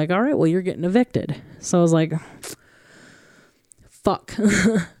rent. And they're like, all right, well, you're getting evicted. So I was like, fuck.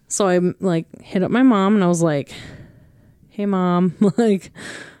 So I like hit up my mom and I was like, hey mom, like,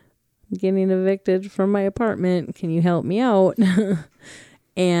 I'm getting evicted from my apartment. Can you help me out?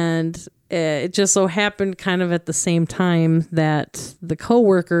 And it just so happened kind of at the same time that the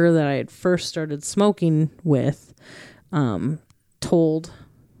coworker that I had first started smoking with told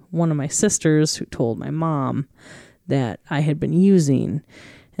one of my sisters, who told my mom that I had been using.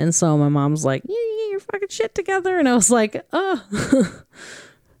 And so my mom's like, you get your fucking shit together. And I was like, oh,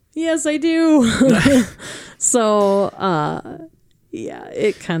 yes, I do. So, yeah,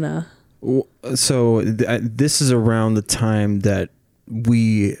 it kind of. So this is around the time that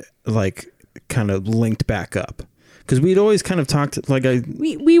we like kind of linked back up, because we'd always kind of talked like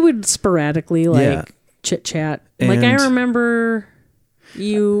we would sporadically like chit chat. Like I remember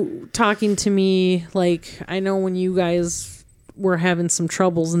you talking to me, like I know when you guys were having some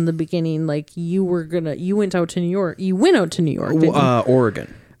troubles in the beginning, like you went out to New York, didn't you?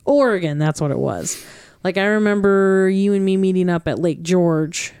 Oregon, that's what it was. Like I remember you and me meeting up at Lake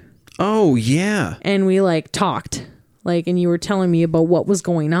George. Oh yeah. And we like talked. Like, and you were telling me about what was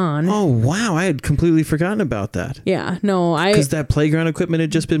going on. Oh, wow. I had completely forgotten about that. Yeah. No, because that playground equipment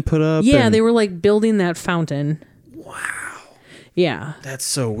had just been put up. Yeah, they were like building that fountain. Wow. Yeah. That's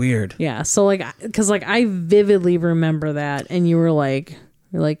so weird. Yeah. So like, because like I vividly remember that, and you're like,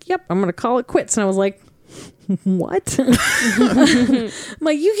 yep, I'm going to call it quits. And I was like, what? I'm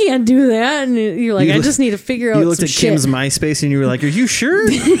like, you can't do that. And you're like, I just need to figure out some shit. You looked at Kim's MySpace and you were like, are you sure?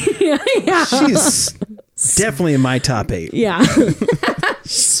 Yeah. She's definitely in my top 8. Yeah.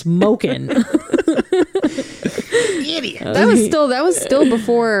 Smoking. Idiot. That was still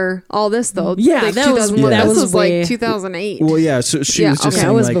before all this though. Yeah, like that was like 2008. Well, yeah. So she was just saying,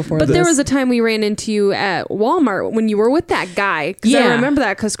 that was like, before. But there was a time we ran into you at Walmart when you were with that guy. Yeah, I remember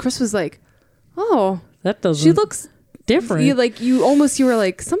that because Chris was like, "Oh, that doesn't. She looks different." You were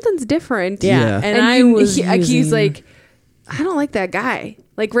like, something's different. Yeah, and he's like, I don't like that guy.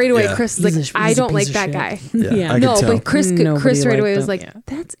 Like right away, Chris is like, I don't like that guy. Yeah. No, but Chris right away was like,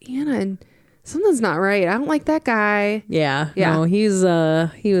 that's Anna, and something's not right. I don't like that guy. Yeah. No, he was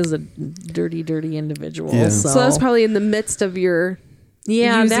a dirty individual. Yeah. So that was probably in the midst of your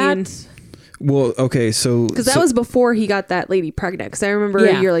using. Well, okay, so because that was before he got that lady pregnant. Because I remember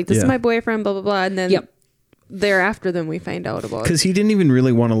you're like, this is my boyfriend, blah blah blah, and then thereafter, then we find out about. Because he didn't even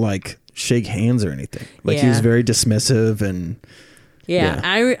really want to like shake hands or anything. Like he was very dismissive and. Yeah,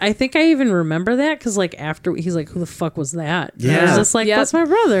 I think I even remember that because like after he's like, who the fuck was that? Yeah, and I was just like, that's my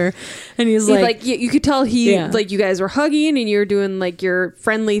brother, and he's like you could tell like you guys were hugging and you were doing like your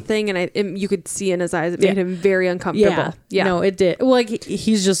friendly thing, and you could see in his eyes it made him very uncomfortable. Yeah, no, it did. Well, like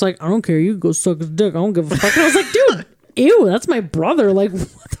he's just like, I don't care, you go suck his dick, I don't give a fuck. And I was like, dude, ew, that's my brother. Like,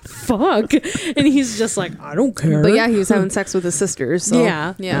 what the fuck? And he's just like, I don't care. But yeah, he was having sex with his sisters. So.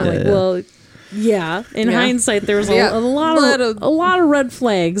 Yeah. Well. Yeah. In hindsight, there was a lot of red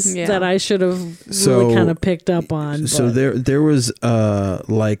flags that I should have really kind of picked up on. So there was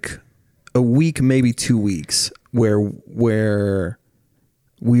like a week, maybe 2 weeks, where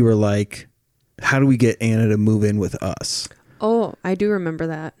we were like, how do we get Anna to move in with us? Oh, I do remember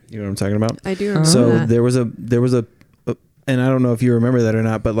that. You know what I'm talking about? I do remember so that. there was a, and I don't know if you remember that or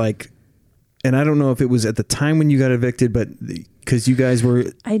not, but like, and I don't know if it was at the time when you got evicted, but because you guys were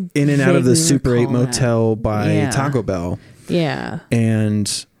in and out of the Super 8 motel by Taco Bell. Yeah.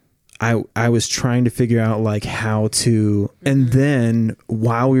 And I was trying to figure out like how to, and then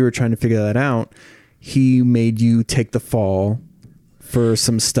while we were trying to figure that out, he made you take the fall for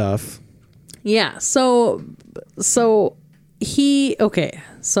some stuff. Yeah. So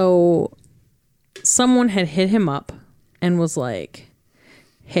someone had hit him up and was like,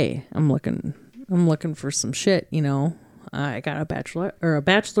 hey, I'm looking for some shit, you know. I got a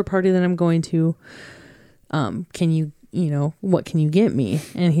bachelor party that I'm going to. Can you, what can you get me?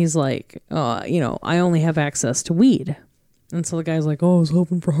 And he's like, I only have access to weed. And so the guy's like, oh, I was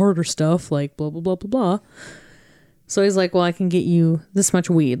hoping for harder stuff, like blah, blah, blah, blah, blah. So he's like, well, I can get you this much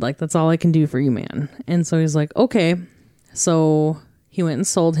weed. Like, that's all I can do for you, man. And so he's like, okay. So he went and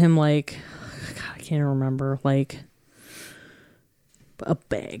sold him like, God, I can't remember, like a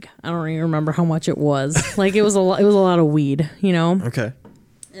bag. I don't even remember how much it was. Like, it was a lot of weed, Okay.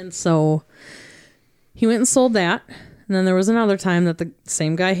 And so he went and sold that. And then there was another time that the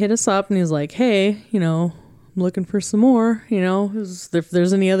same guy hit us up and he was like, hey, I'm looking for some more, if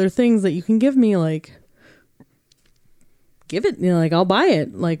there's any other things that you can give me, like, give it, like, I'll buy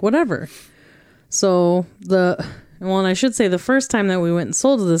it, like, whatever. So and I should say the first time that we went and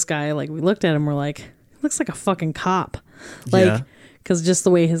sold to this guy, like, we looked at him, we're like, he looks like a fucking cop. Like, because just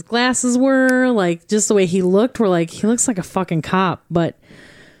the way his glasses were, like, just the way he looked, we're like, he looks like a fucking cop. But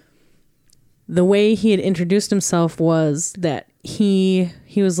the way he had introduced himself was that he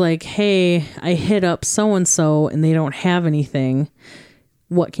was like, hey, I hit up so-and-so and they don't have anything.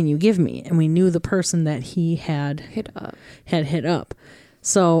 What can you give me? And we knew the person that he had hit up.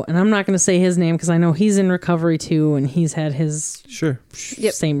 So, and I'm not going to say his name because I know he's in recovery too, and he's had his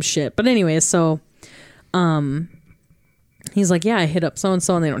same shit. But anyway, so he's like, yeah, I hit up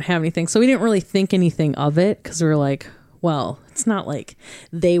so-and-so and they don't have anything. So we didn't really think anything of it because we were like, well, it's not like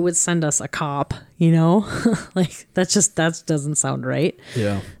they would send us a cop, like that doesn't sound right.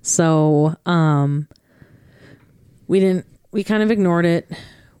 Yeah. So, we kind of ignored it.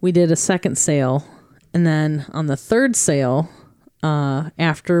 We did a second sale. And then on the third sale,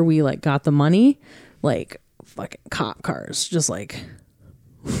 after we like got the money, like fucking cop cars just like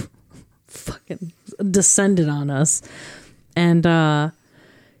fucking descended on us. And,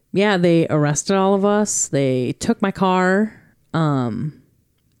 they arrested all of us. They took my car.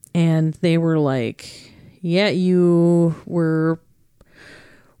 And they were like, yeah, you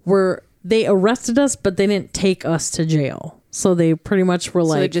they arrested us, but they didn't take us to jail. So they pretty much were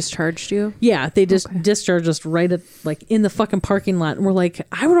like, so they just charged you? Yeah, they just discharged us right at like in the fucking parking lot. And we're like,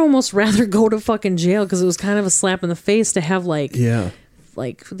 I would almost rather go to fucking jail because it was kind of a slap in the face to have like,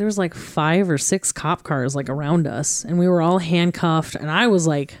 like there was like 5 or 6 cop cars like around us, and we were all handcuffed, and I was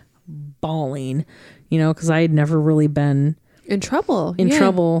like bawling, because I had never really been in trouble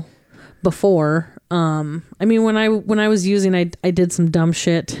before. I mean, when I was using, I did some dumb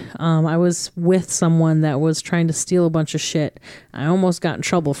shit. I was with someone that was trying to steal a bunch of shit. I almost got in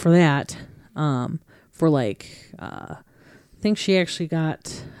trouble for that. For like, I think she actually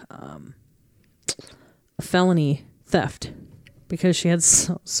got a felony theft because she had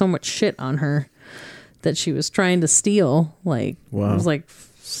so much shit on her that she was trying to steal. Like, wow. It was like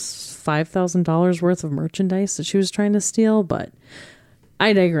 $5,000 worth of merchandise that she was trying to steal, but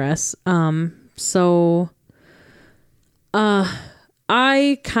I digress. So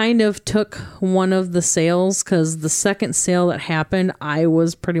I kind of took one of the sales because the second sale that happened, I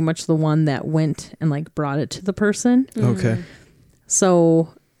was pretty much the one that went and like brought it to the person. Okay.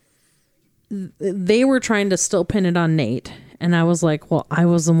 So they were trying to still pin it on Nate. And I was like, well, I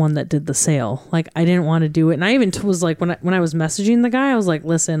was the one that did the sale. Like, I didn't want to do it. And I even was like, when I was messaging the guy, I was like,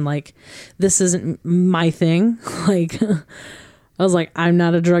 listen, like, this isn't my thing. Like, I was like, I'm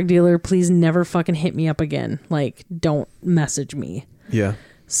not a drug dealer. Please never fucking hit me up again. Like, don't message me. Yeah.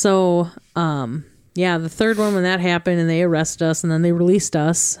 So, the third one, when that happened and they arrested us and then they released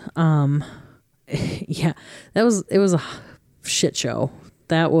us, it was a shit show.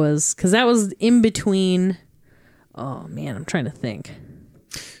 That was, because that was in between. Oh man, I'm trying to think.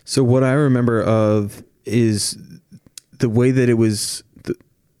 So what I remember of is the way that it was.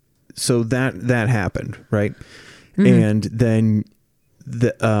 So that happened, right? Mm-hmm. And then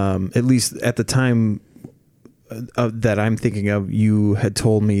at least at the time that I'm thinking of, you had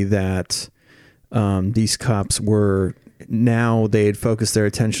told me that these cops were, now they had focused their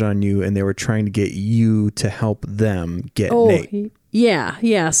attention on you and they were trying to get you to help them get Nate.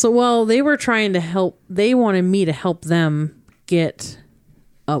 Yeah. So, well, they were trying to help. They wanted me to help them get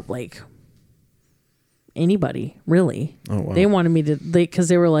up, like, anybody, really. Oh, wow. They wanted me to, because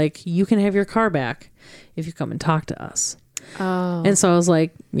they were like, you can have your car back if you come and talk to us. Oh. And so I was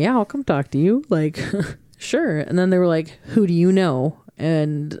like, yeah, I'll come talk to you. Like, sure. And then they were like, who do you know?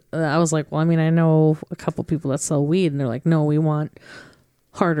 And I was like, well, I mean, I know a couple people that sell weed. And they're like, no, we want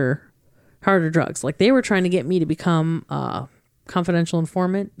harder drugs. Like, they were trying to get me to become confidential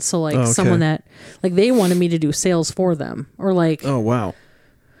informant. So like someone that, like, they wanted me to do sales for them, or like, oh wow,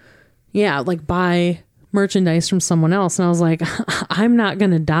 yeah, like buy merchandise from someone else. And I was like, I'm not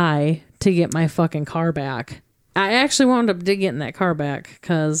gonna die to get my fucking car back. I actually wound up getting that car back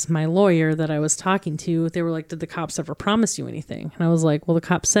because my lawyer that I was talking to, they were like, did the cops ever promise you anything? And I was like, well, the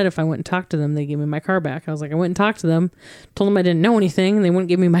cops said if I went and talked to them, they give me my car back. I was like, I went and talked to them, told them I didn't know anything, and they wouldn't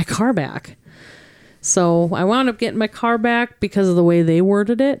give me my car back. So I wound up getting my car back because of the way they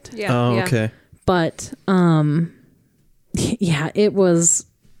worded it. Yeah. Oh, okay. But, yeah, it was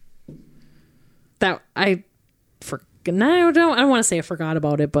that I don't want to say I forgot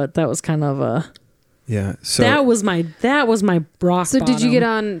about it, but that was kind of a... Yeah. So that was my rock So bottom. did you get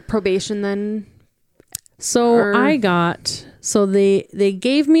on probation then? So they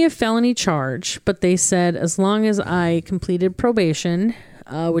gave me a felony charge, but they said as long as I completed probation,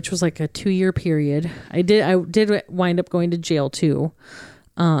 which was like a 2-year period, I did wind up going to jail too.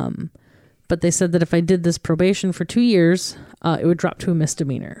 But they said that if I did this probation for 2 years, it would drop to a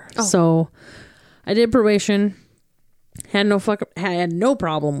misdemeanor. Oh. So I did probation, had no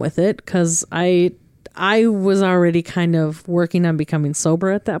problem with it because I was already kind of working on becoming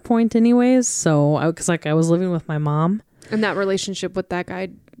sober at that point anyways. So I was living with my mom. And that relationship with that guy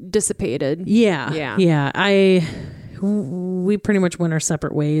dissipated. Yeah. Yeah. Yeah. We pretty much went our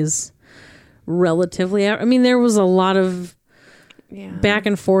separate ways relatively. I mean, there was a lot of back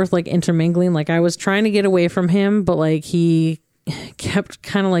and forth, like intermingling. Like I was trying to get away from him, but like he kept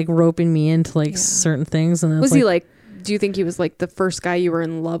kind of like roping me into like certain things. And was he like, do you think he was like the first guy you were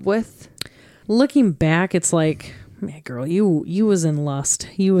in love with? Looking back, it's like, man, girl, you was in lust.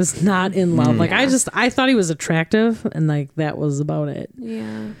 You was not in love. Like I thought he was attractive, and like that was about it.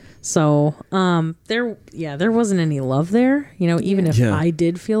 Yeah. So there wasn't any love there. You know, even if I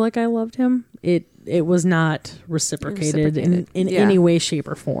did feel like I loved him, it was not reciprocated. in any way, shape,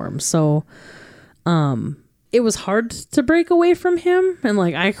 or form. So, it was hard to break away from him, and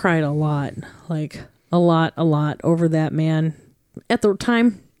like I cried a lot over that man. At the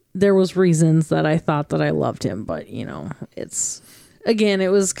time, there was reasons that I thought that I loved him, but you know, it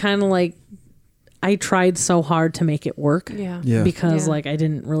was kind of like I tried so hard to make it work. Yeah. Because like I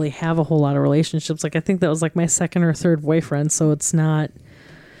didn't really have a whole lot of relationships. Like I think that was like my second or third boyfriend. So it's not,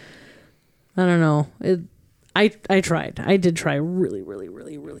 I don't know. I tried. I did try really, really,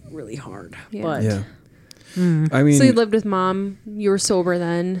 really, really, really hard. Yeah. But I mean, so you lived with mom, you were sober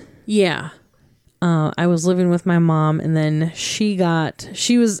then? Yeah. I was living with my mom, and then she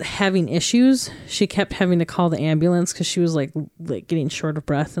was having issues. She kept having to call the ambulance because she was like getting short of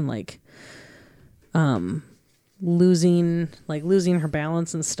breath and like losing her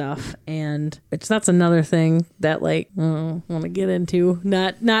balance and stuff. And that's another thing that like I don't want to get into,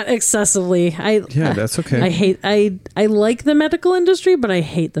 not excessively. That's okay. I like the medical industry, but I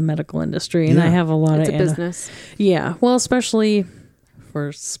hate the medical industry, and I have a lot of business. Yeah, well, especially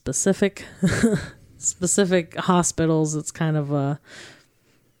for specific hospitals, it's kind of I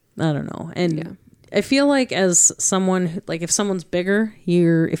don't know. And I feel like as someone, like if someone's bigger,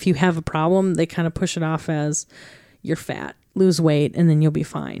 if you have a problem, they kind of push it off as you're fat, lose weight, and then you'll be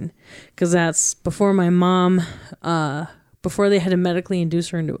fine. Because that's before my mom, before they had to medically induce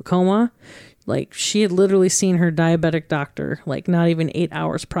her into a coma. Like she had literally seen her diabetic doctor like not even 8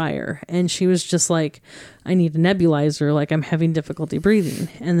 hours prior, and she was just like, I need a nebulizer, like I'm having difficulty breathing.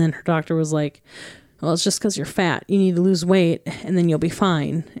 And then her doctor was like, well, it's just because you're fat, you need to lose weight and then you'll be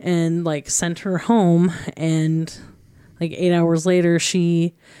fine. And like sent her home, and like 8 hours later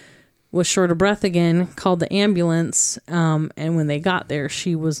she was short of breath again, called the ambulance, and when they got there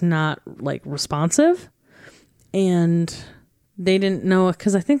she was not like responsive, and they didn't know,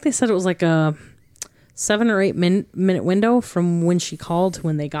 because I think they said it was like a 7 or 8 minute window from when she called to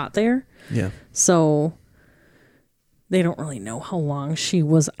when they got there. Yeah. So they don't really know how long she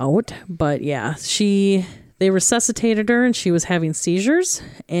was out, but yeah, they resuscitated her and she was having seizures.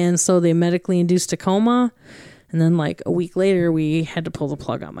 And so they medically induced a coma. And then like a week later, we had to pull the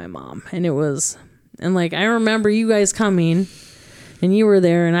plug on my mom. And like, I remember you guys coming and you were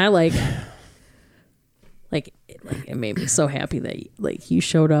there, and I it made me so happy that like you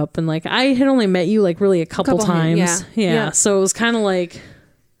showed up, and like I had only met you like really a couple times. Yeah. So it was kind of like,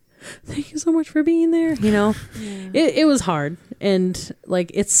 thank you so much for being there. You know, it was hard, and like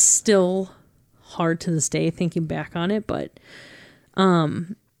it's still hard to this day thinking back on it. But,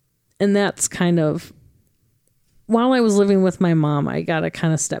 and that's kind of, while I was living with my mom, I got to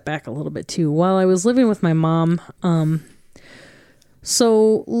kind of step back a little bit too. While I was living with my mom,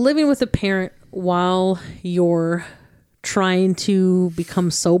 so living with a parent while you're trying to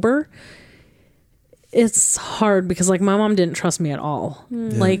become sober, it's hard because like my mom didn't trust me at all.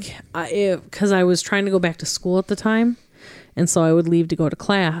 Like because I was trying to go back to school at the time, and so I would leave to go to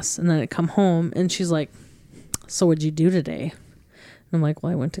class, and then I'd come home and she's like, so what'd you do today? And I'm like,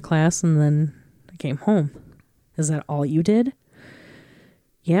 well, I went to class and then I came home. Is that all you did?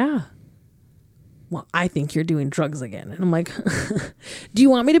 Yeah. Well, I think you're doing drugs again. And I'm like, do you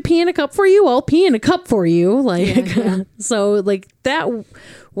want me to pee in a cup for you? I'll pee in a cup for you. Like, so like that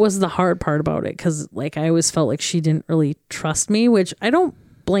was the hard part about it. Cause like, I always felt like she didn't really trust me, which I don't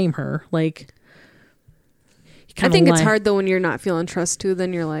blame her. Like, I think it's hard though when you're not feeling trust too,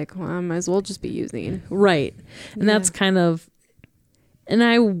 then you're like, well, I might as well just be using. Right. And that's kind of, and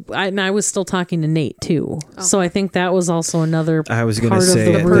I was still talking to Nate too. Okay. So I think that was also another I was going to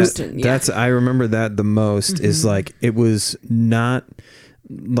say that's I remember that the most is like, it was not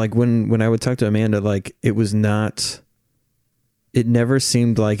like when I would talk to Amanda, like it never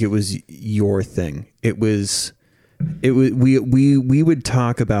seemed like it was your thing. We would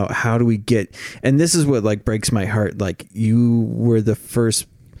talk about how do we get, and this is what like breaks my heart. Like you were the first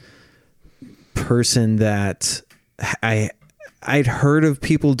person that I'd heard of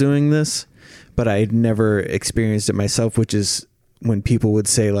people doing this, but I'd never experienced it myself, which is when people would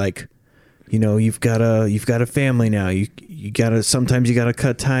say like, you know, you've got a family now. You gotta, sometimes you gotta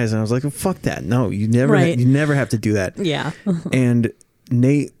cut ties. And I was like, well, fuck that. No, you never have to do that. Yeah. And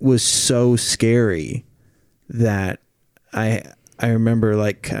Nate was so scary that I remember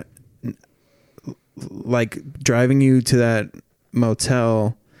like driving you to that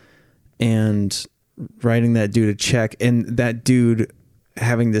motel and writing that dude a check, and that dude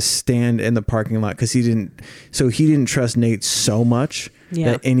having to stand in the parking lot because he didn't trust Nate so much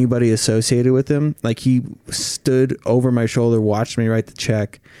that anybody associated with him. Like he stood over my shoulder, watched me write the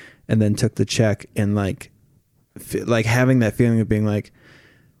check, and then took the check, and like having that feeling of being like,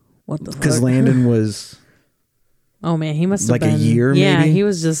 what the fuck? Because Landon was, oh man, he must have like been a year. Yeah, maybe? He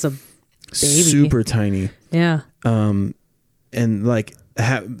was just a baby, super tiny. Yeah. And like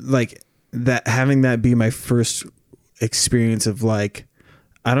that, having that be my first experience of like,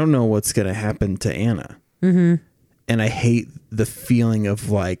 I don't know what's going to happen to Anna. Mm-hmm. And I hate the feeling of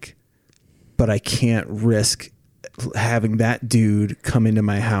like, but I can't risk having that dude come into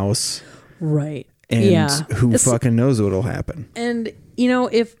my house. Right. And who fucking knows what'll happen. And you know,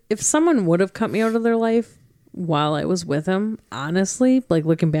 if someone would have cut me out of their life while I was with him, honestly, like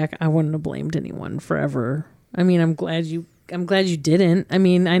looking back, I wouldn't have blamed anyone forever. I mean, I'm glad you didn't. I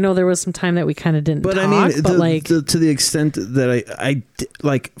mean, I know there was some time that we kind of didn't talk, I mean, but like to the extent that I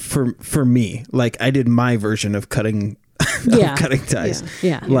like for me, like I did my version of cutting cutting ties.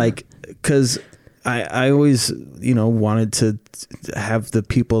 Yeah. Like, cause I always, you know, wanted to have the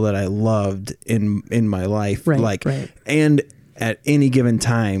people that I loved in my life, right. And at any given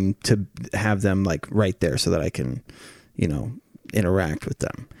time to have them like right there so that I can, you know, interact with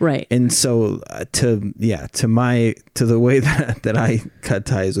them. Right. And so to the way that I cut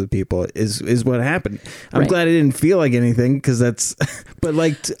ties with people is what happened. I'm glad I didn't feel like anything, because that's, but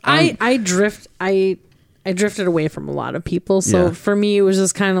like, I drifted away from a lot of people. So for me, it was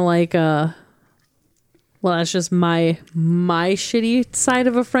just kind of like, well, that's just my shitty side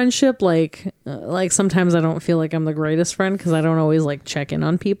of a friendship. Like sometimes I don't feel like I'm the greatest friend because I don't always like check in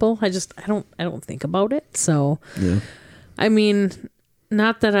on people. I don't think about it. So, I mean,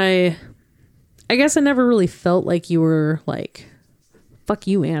 not that I guess I never really felt like you were like, fuck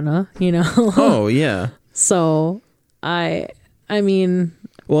you, Anna, you know? Oh yeah. So I mean,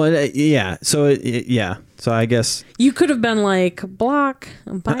 well, yeah. So So I guess you could have been like, block,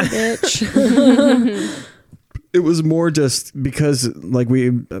 bye, bitch. It was more just because, like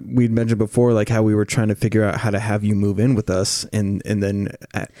we'd mentioned before, like how we were trying to figure out how to have you move in with us, and then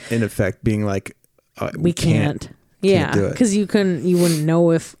in effect being like, we can't. Yeah, because you wouldn't know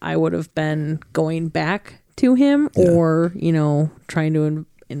if I would have been going back to him or, you know, trying to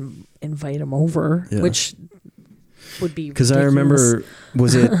invite him over, which would be because I remember,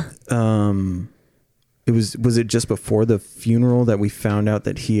 was it was it just before the funeral that we found out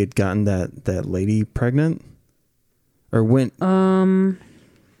that he had gotten that lady pregnant, or when?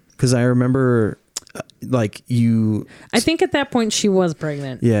 Because I remember, like you. I think at that point she was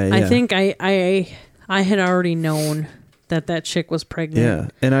pregnant. Yeah. I think I had already known that chick was pregnant. Yeah,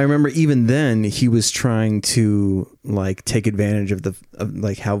 and I remember even then he was trying to like take advantage of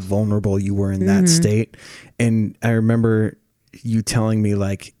like how vulnerable you were in that state, and I remember you telling me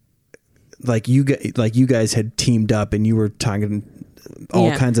like you guys had teamed up and you were talking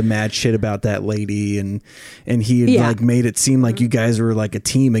all kinds of mad shit about that lady, and he had like made it seem like you guys were like a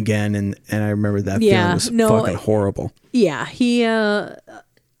team again, and I remember that feeling was fucking horrible. Yeah,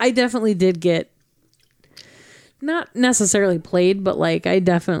 I definitely did get, not necessarily played, but like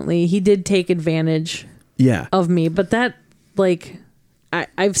he did take advantage of me, but that like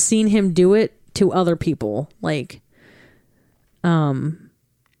I've seen him do it to other people, like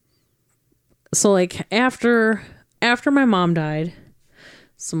so like after my mom died,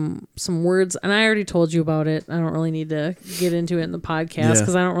 some words, and I already told you about it. I don't really need to get into it in the podcast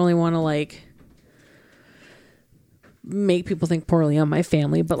because I don't really want to like make people think poorly on my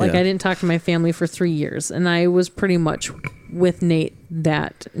family, but like I didn't talk to my family for 3 years, and I was pretty much with Nate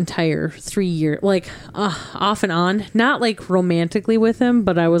that entire 3 year, like off and on, not like romantically with him,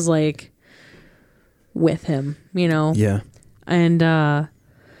 but I was like with him, you know? Yeah. And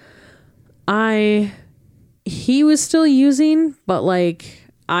he was still using, but like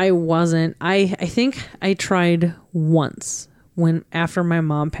I wasn't. I think I tried once after my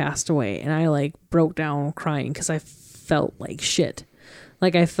mom passed away, and I like broke down crying because I felt like shit.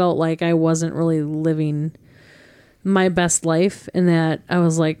 Like I felt like I wasn't really living my best life, and that I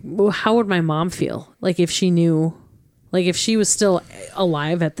was like, well, how would my mom feel? Like if she knew, like if she was still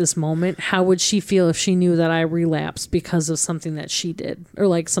alive at this moment, how would she feel if she knew that I relapsed because of something that she did, or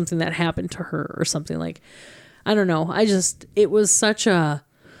like something that happened to her or something? Like, I don't know. It was such a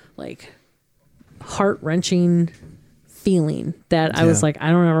like heart-wrenching feeling that I was like, I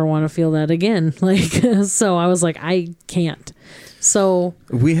don't ever want to feel that again. Like, so I was like, I can't. So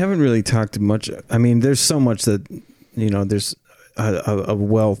we haven't really talked much. I mean, there's so much that, you know, there's a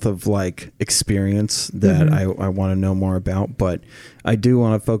wealth of like experience that I want to know more about, but I do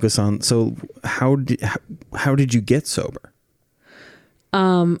want to focus on, so how did you get sober?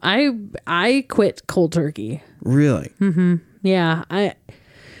 I quit cold turkey. Really? Mm-hmm. Yeah.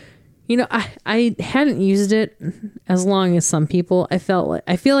 I hadn't used it as long as some people. I feel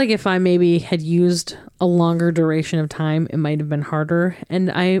like if I maybe had used a longer duration of time, it might have been harder.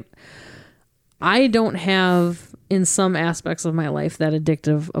 And I don't have, in some aspects of my life, that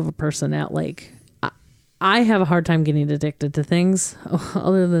addictive of a person at like, I have a hard time getting addicted to things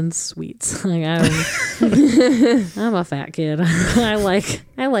other than sweets. Like I'm a fat kid. I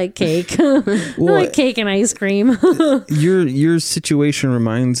like cake. Well, I like cake and ice cream. Your situation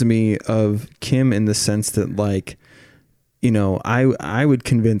reminds me of Kim in the sense that, like, you know, I would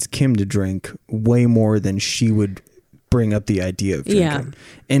convince Kim to drink way more than she would bring up the idea of drinking. Yeah.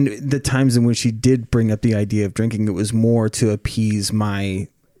 And the times in which she did bring up the idea of drinking, it was more to appease my,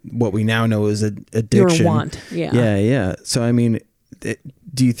 what we now know is addiction. Your want. Yeah. Yeah. Yeah. So, I mean,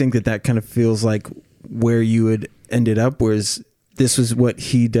 do you think that kind of feels like where you had ended up, whereas this was what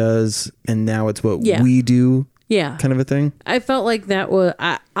he does and now it's what we do? Yeah. Kind of a thing? I felt like that was,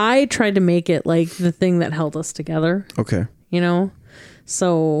 I tried to make it like the thing that held us together. Okay. You know?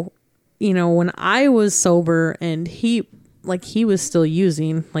 So, you know, when I was sober and he was still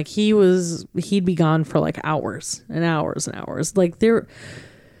using, like he'd be gone for like hours and hours and hours. Like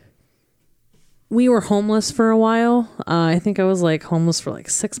we were homeless for a while. I think I was like homeless for like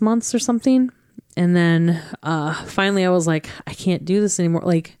 6 months or something. And then finally I was like, I can't do this anymore.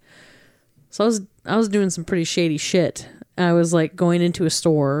 Like, so I was doing some pretty shady shit. I was like going into a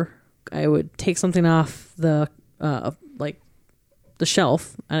store. I would take something off the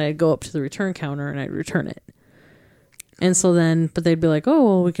shelf, and I'd go up to the return counter and I'd return it. And so then, but they'd be like, oh,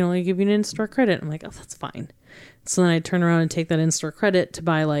 well, we can only give you an in-store credit. I'm like, oh, that's fine. So then I'd turn around and take that in-store credit to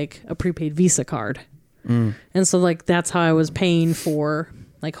buy like a prepaid Visa card. And so like, that's how I was paying for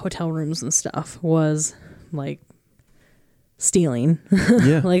like hotel rooms and stuff, was like stealing.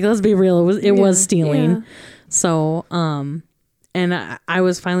 Yeah. Like, let's be real. It was stealing. Yeah. So, and I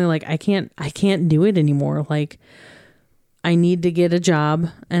was finally like, I can't do it anymore. Like, I need to get a job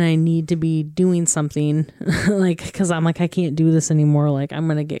and I need to be doing something like, cause I'm like, I can't do this anymore. Like, I'm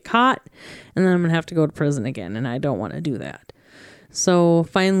going to get caught and then I'm going to have to go to prison again. And I don't want to do that. So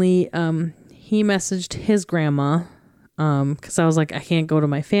finally, he messaged his grandma, cause I was like, I can't go to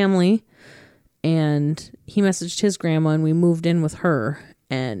my family. And he messaged his grandma and we moved in with her,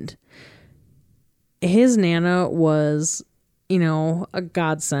 and his Nana was, you know, a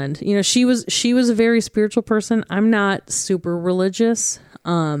godsend. You know, she was a very spiritual person. I'm not super religious.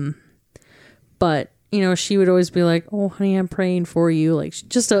 But, you know, she would always be like, oh, honey, I'm praying for you. Like,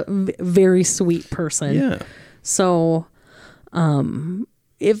 just a very sweet person. Yeah. So,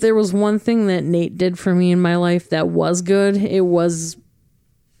 if there was one thing that Nate did for me in my life that was good, it was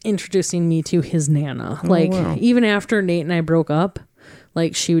introducing me to his Nana. Wow. Even after Nate and I broke up,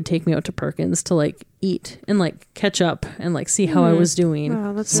 like, she would take me out to Perkins to like eat and like catch up and like see how I was doing.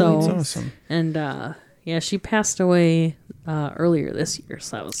 Wow, that's really awesome. And yeah, she passed away earlier this year.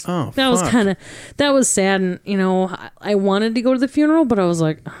 So that was sad. And you know, I wanted to go to the funeral, but I was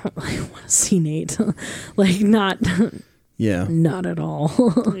like, I want to see Nate. Like, not at all.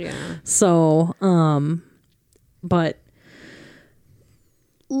 Yeah. So but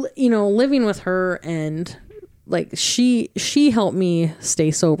you know, living with her and like she helped me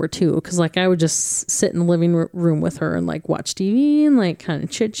stay sober too, because like I would just sit in the living room with her and like watch TV and like kind of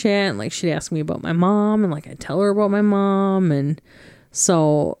chit chat, and like she'd ask me about my mom and like I'd tell her about my mom, and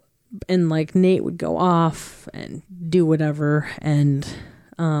so, and like Nate would go off and do whatever, and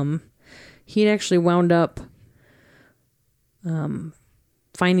he'd actually wound up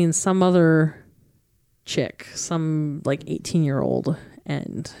finding some other chick, some like 18-year-old,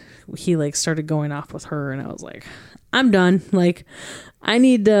 and he like started going off with her, and I was like, I'm done. Like, I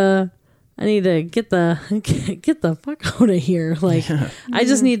need to get the fuck out of here. Like, I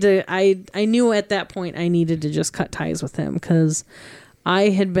just need to, I knew at that point I needed to just cut ties with him, because I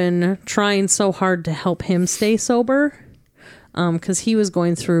had been trying so hard to help him stay sober. Because he was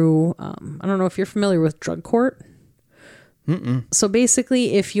going through, I don't know if you're familiar with drug court. Mm-mm. So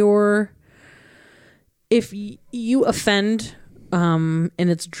basically, if you offend, and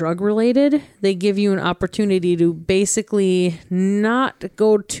it's drug related, they give you an opportunity to basically not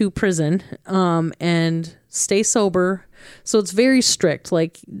go to prison, and stay sober. So it's very strict.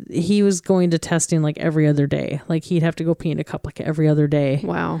 Like, he was going to testing like every other day. Like, he'd have to go pee in a cup like every other day.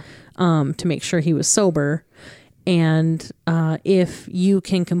 Wow. To make sure he was sober. And if you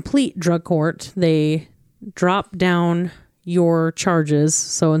can complete drug court, they drop down your charges.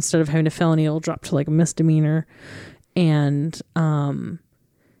 So instead of having a felony, it'll drop to like a misdemeanor. And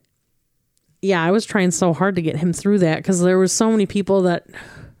yeah, I was trying so hard to get him through that, because there was so many people that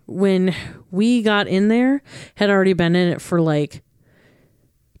when we got in there had already been in it for like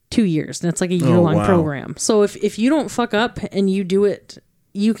 2 years. And it's like a year-long program. So if you don't fuck up and you do it,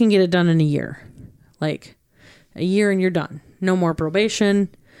 you can get it done in a year. Like, a year and you're done. No more probation.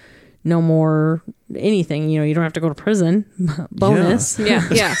 No more anything. You know, you don't have to go to prison. Bonus.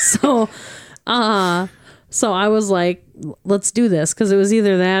 Yeah. So I was like, let's do this. Because it was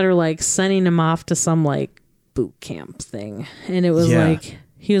either that or like sending him off to some like boot camp thing. And it was like,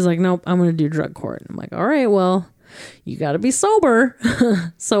 he was like, nope, I'm going to do drug court. I'm like, all right, well, you got to be sober.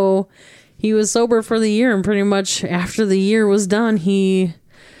 So he was sober for the year. And pretty much after the year was done, he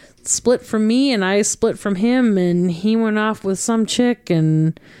split from me and I split from him, and he went off with some chick,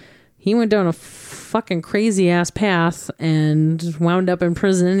 and he went down a fucking crazy ass path and wound up in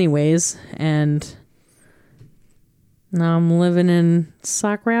prison anyways. And now I'm living in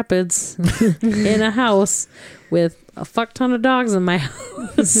Sauk Rapids in a house with a fuck ton of dogs in my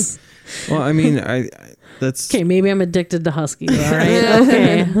house. Well, I mean, that's okay. Maybe I'm addicted to huskies. All right.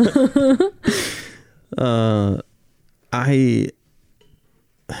 Okay.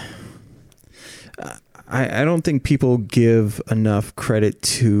 I don't think people give enough credit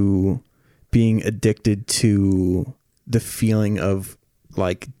to being addicted to the feeling of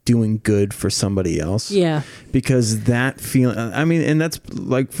like doing good for somebody else. Yeah. Because that feeling, I mean, and that's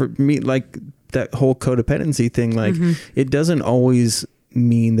like for me, like that whole codependency thing, like it doesn't always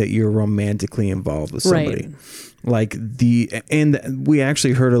mean that you're romantically involved with somebody. Right. Like and we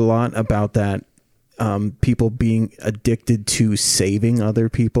actually heard a lot about that. People being addicted to saving other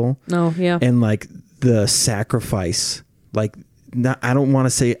people. Oh, yeah. And like the sacrifice, like I don't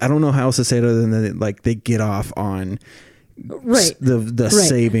know how else to say it other than that, like they get off on the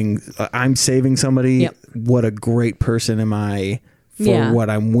saving. I'm saving somebody. Yep. What a great person am I for what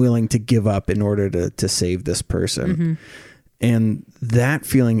I'm willing to give up in order to save this person. Mm-hmm. And that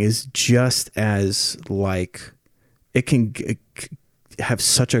feeling is just as like it can have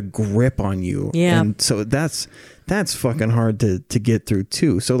such a grip on you. Yeah. And so that's fucking hard to get through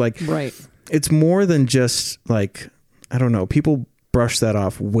too. So like, right. It's more than just like, I don't know, people brush that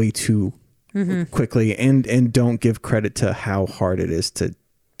off way too quickly and don't give credit to how hard it is to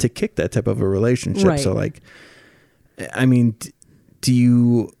kick that type of a relationship. Right. So like, I mean, do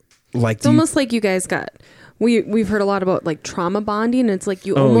you like, it's almost like you guys got, we've heard a lot about like trauma bonding. It's like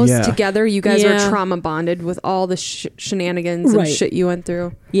you almost together, you guys are trauma bonded with all the shenanigans and shit you went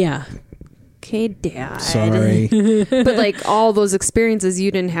through. Yeah. Okay, Dad. Sorry. But like all those experiences, you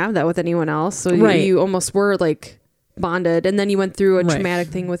didn't have that with anyone else. So you almost were like bonded. And then you went through a traumatic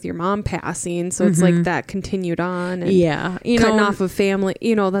thing with your mom passing. So it's like that continued on. And cutting off of family,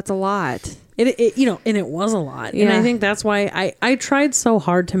 that's a lot. It and it was a lot. Yeah. And I think that's why I tried so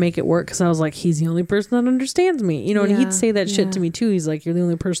hard to make it work, because I was like, he's the only person that understands me. And he'd say that shit to me too. He's like, you're the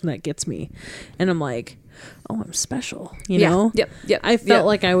only person that gets me. And I'm like, oh, I'm special, you know? Yep. I felt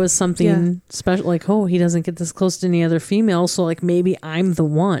like I was something special, like, oh, he doesn't get this close to any other female, so like maybe I'm the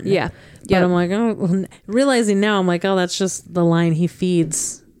one. Yeah. But I'm like, oh, realizing now, I'm like, oh, that's just the line he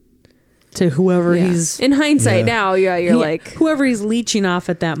feeds to whoever he's in hindsight now. You're like whoever he's leeching off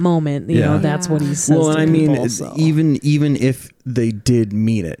at that moment. You know, that's what he says. Well, and I mean, so. even if they did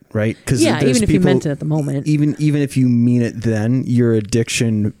mean it, right? Because even if you meant it at the moment, even if you mean it, then your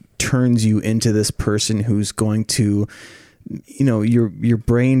addiction turns you into this person who's going to, you know, your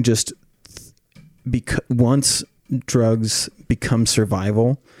brain just once drugs become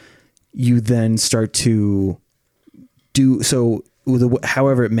survival, you then start to do so.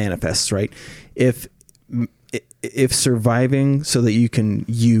 However it manifests, right? If surviving so that you can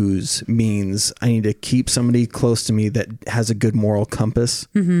use means I need to keep somebody close to me that has a good moral compass,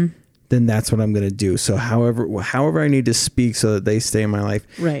 then that's what I'm going to do. So however I need to speak so that they stay in my life.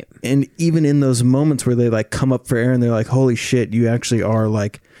 Right. And even in those moments where they like come up for air and they're like, holy shit, you actually are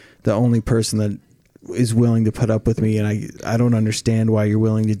like the only person that is willing to put up with me, and I don't understand why you're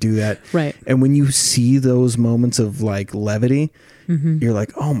willing to do that. Right. And when you see those moments of like levity, you're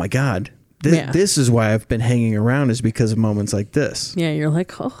like, oh my God, this is why I've been hanging around, is because of moments like this. Yeah. You're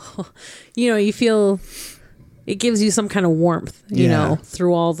like, oh, you know, you feel it gives you some kind of warmth, you know,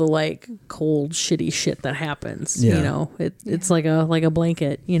 through all the like cold, shitty shit that happens. You know, it's like a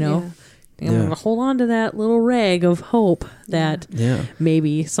blanket, you know. I'm gonna hold on to that little rag of hope that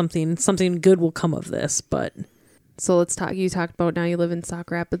maybe something good will come of this. But so let's talk. You talked about now you live in Sauk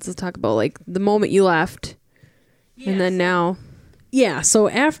Rapids. Let's talk about like the moment you left, and then now. Yeah. So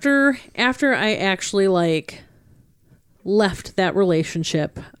after I actually like left that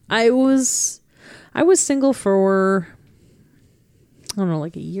relationship, I was single for I don't know,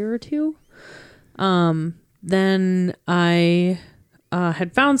 like a year or two. Then I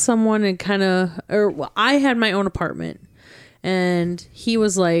had found someone and I had my own apartment, and he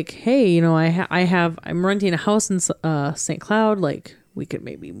was like, hey, you know, I'm renting a house in St. Cloud. Like we could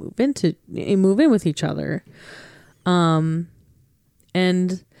maybe move in with each other.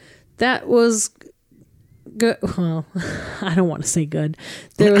 And that was good. Well, I don't want to say good.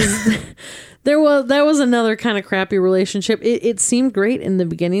 That was another kind of crappy relationship. It seemed great in the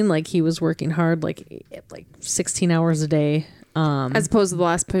beginning. Like he was working hard, like 16 hours a day. As opposed to the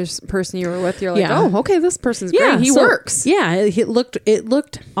last person you were with, you're like, oh, okay, this person's great. He works. Yeah, it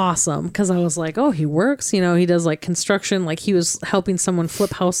looked awesome because I was like, oh, he works. You know, he does like construction. Like he was helping someone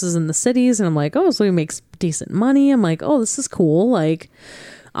flip houses in the cities, and I'm like, oh, so he makes decent money. I'm like, oh, this is cool. Like,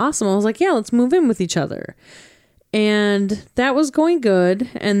 awesome. I was like, yeah, let's move in with each other. And that was going good.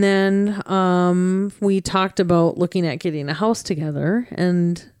 And then we talked about looking at getting a house together,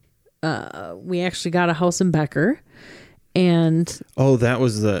 and we actually got a house in Becker. And that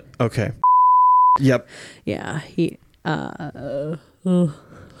was okay. Yep. Yeah, he don't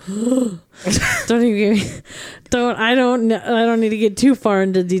need to get too far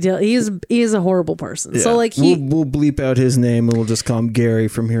into detail. He is a horrible person. Yeah. So like we'll bleep out his name and we'll just call him Gary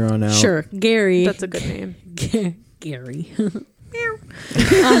from here on out. Sure, Gary. That's a good name. Gary.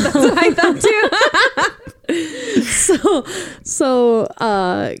 That's what I thought too. So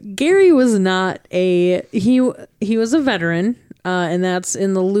Gary was not he was a veteran, and that's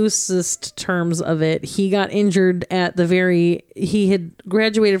in the loosest terms of it. He got injured he had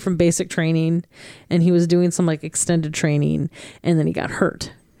graduated from basic training, and he was doing some like extended training, and then he got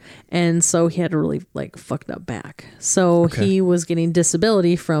hurt. And so he had a really like fucked up back. So he was getting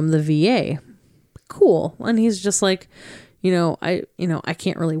disability from the VA. Cool. And he's just like, I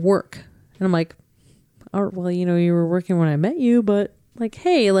can't really work. And I'm like, oh, well, you were working when I met you, but like,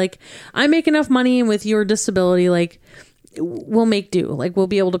 hey, like I make enough money, and with your disability, like we'll make do. Like we'll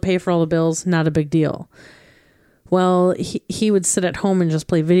be able to pay for all the bills. Not a big deal. Well, he would sit at home and just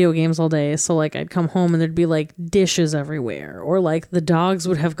play video games all day. So like I'd come home and there'd be like dishes everywhere, or like the dogs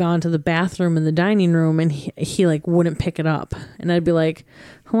would have gone to the bathroom in the dining room, and he like wouldn't pick it up. And I'd be like,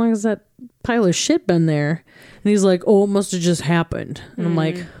 how long has that pile of shit been there? And he's like, oh, it must have just happened. And I'm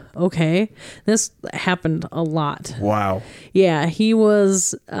like, okay. This happened a lot. Wow. Yeah, he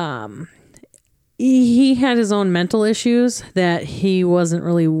was he had his own mental issues that he wasn't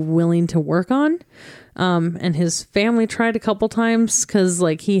really willing to work on. And his family tried a couple times because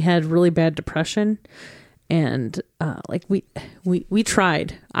like he had really bad depression, and like we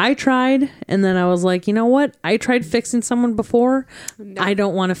tried. I tried, and then I was like, you know what? I tried fixing someone before. No. I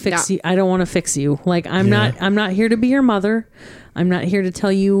don't want to fix you. I don't want to fix you. Like I'm not here to be your mother. I'm not here to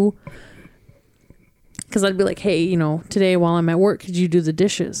tell you. Because I'd be like, hey, today while I'm at work, could you do the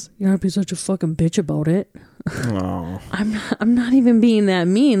dishes? You don't have to be such a fucking bitch about it. Oh. I'm not even being that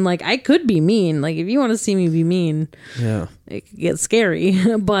mean. Like I could be mean. Like if you want to see me be mean, yeah, it could get scary.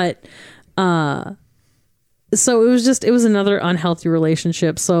 But so it was another unhealthy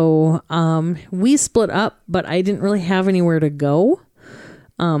relationship. So we split up, but I didn't really have anywhere to go.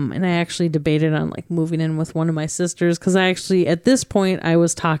 And I actually debated on like moving in with one of my sisters, because I actually, at this point, I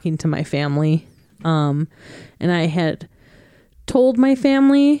was talking to my family. And I had told my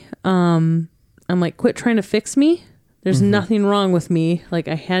family, I'm like, quit trying to fix me. There's nothing wrong with me. Like,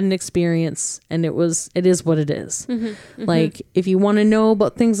 I had an experience, and it is what it is. Like, if you want to know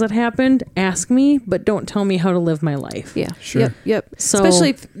about things that happened, ask me, but don't tell me how to live my life. Yeah. Sure. Yep. So, especially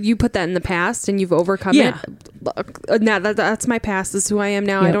if you put that in the past and you've overcome it. Now that's my past. This is who I am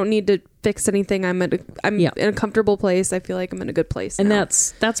now. I don't need to fix anything. I'm in a comfortable place. I feel like I'm in a good place and now.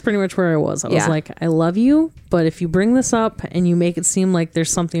 that's pretty much where I was. I was like, I love you, but if you bring this up and you make it seem like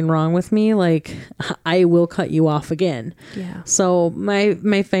there's something wrong with me, like, I will cut you off again. Yeah. So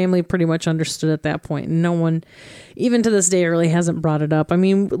my family pretty much understood at that point, and no one, even to this day, really hasn't brought it up. I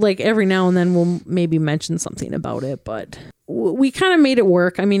mean, like, every now and then we'll maybe mention something about it, but we kind of made it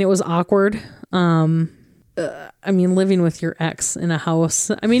work. I mean, it was awkward. I mean, living with your ex in a house,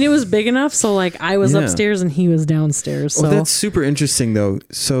 I mean, it was big enough. So like, I was upstairs and he was downstairs. So that's super interesting though.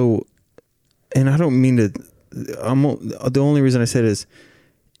 So, and I don't mean to, the only reason I said is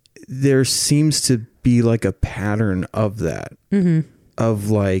there seems to be like a pattern of that,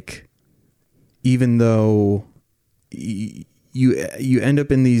 of like, even though you end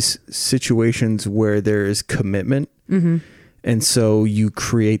up in these situations where there is commitment. And so you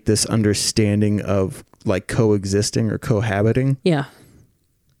create this understanding of like coexisting or cohabiting. Yeah.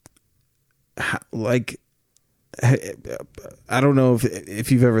 Like, I don't know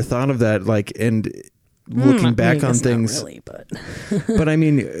if you've ever thought of that, like, and looking back on things, not really, but but I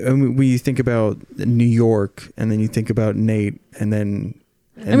mean, when you think about New York and then you think about Nate and then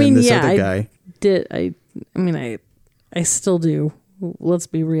this other guy. I still do. Let's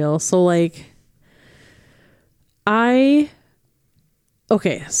be real. So like,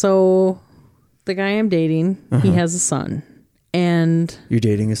 so the guy I'm dating, he has a son, and you're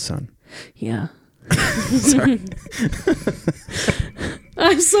dating his son. Yeah. Sorry.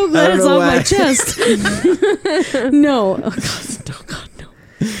 I'm so glad it's on my chest. No. Oh God, no.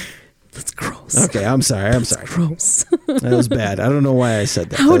 That's gross. Okay, I'm sorry. That's gross. That was bad. I don't know why I said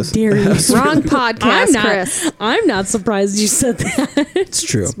that. How dare you? Wrong podcast, Chris. I'm not surprised you said that. It's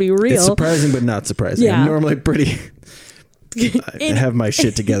true. Let's be real. It's surprising, but not surprising. Yeah. I'm normally pretty... I have my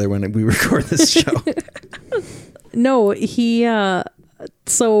shit together when we record this show. No, his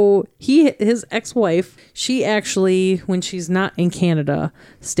ex-wife, she actually, when she's not in Canada,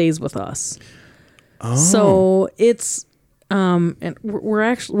 stays with us. Oh. So it's, and we're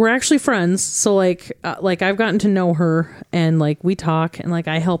actually friends. So like I've gotten to know her, and like we talk, and like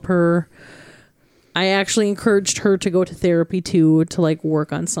I help her. I actually encouraged her to go to therapy too, to like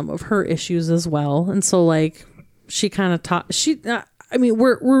work on some of her issues as well. And so like, she kind of taught, I mean,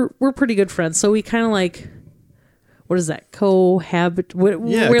 we're pretty good friends. So we kind of like, what is that? Cohabit.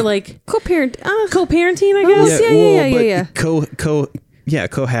 We're like co-parent, co-parenting, I guess. Yeah.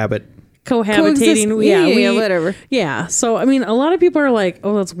 Cohabit. Cohabitating. Whatever. Yeah. So, I mean, a lot of people are like,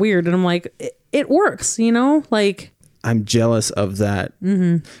 oh, that's weird. And I'm like, it works, you know, like. I'm jealous of that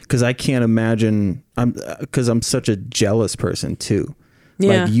because I can't imagine, because I'm such a jealous person too.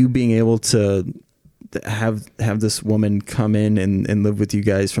 Yeah. Like you being able to have this woman come in and live with you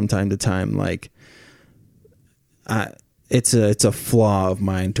guys from time to time, like it's a flaw of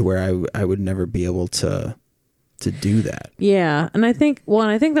mine to where I would never be able to do that. Yeah. And I think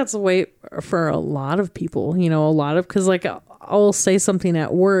that's the way for a lot of people, you know, because like I'll say something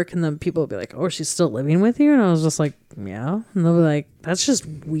at work and then people will be like, oh, she's still living with you? And I was just like, yeah. And they'll be like, that's just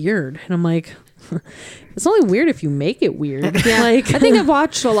weird. And I'm like, it's only weird if you make it weird. Yeah. Like, I think I've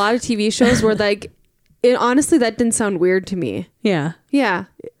watched a lot of TV shows where like, honestly, that didn't sound weird to me. Yeah. Yeah.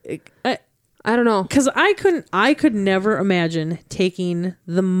 I don't know. Because I could never imagine taking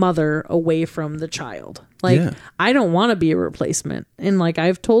the mother away from the child. Like, I don't want to be a replacement. And like,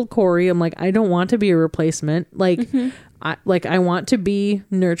 I've told Corey, I'm like, I don't want to be a replacement. Like, I want to be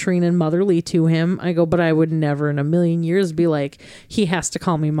nurturing and motherly to him. I go, but I would never in a million years be like, he has to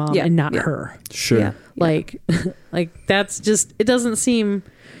call me mom and not her. Sure. Yeah. Like, like that's just, it doesn't seem,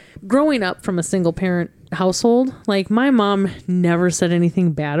 growing up from a single parent household, like my mom never said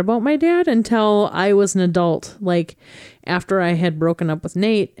anything bad about my dad until I was an adult. Like after I had broken up with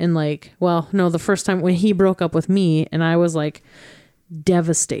Nate and like, well, no, the first time when he broke up with me and I was like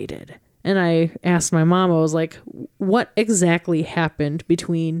devastated. And I asked my mom, I was like, what exactly happened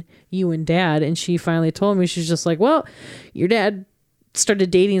between you and dad? And she finally told me, she's just like, well, your dad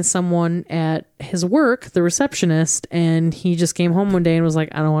started dating someone at his work, the receptionist, and he just came home one day and was like,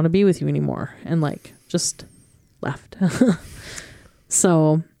 I don't want to be with you anymore. And like, just left.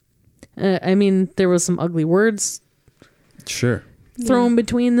 So, I mean, there was some ugly words. Sure. thrown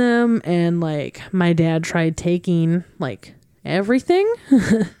between them, and like my dad tried taking like everything.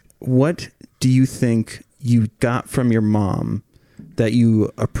 What do you think you got from your mom that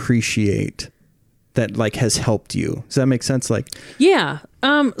you appreciate that like has helped you? Does that make sense? Like, yeah.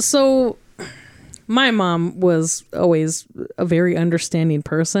 So my mom was always a very understanding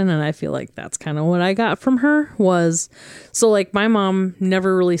person, and I feel like that's kind of what I got from her was, so like my mom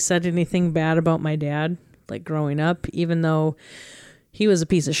never really said anything bad about my dad, like growing up, even though he was a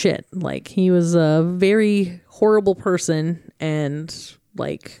piece of shit. Like he was a very horrible person, and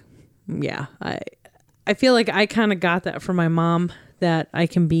like, yeah, I feel like I kind of got that from my mom, that I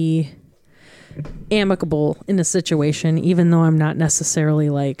can be amicable in a situation, even though I'm not necessarily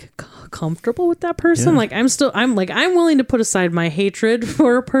like comfortable with that person. Like I'm willing to put aside my hatred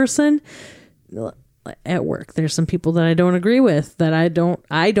for a person at work. There's some people that I don't agree with, that I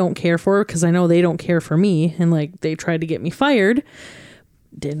don't care for, because I know they don't care for me, and like they tried to get me fired.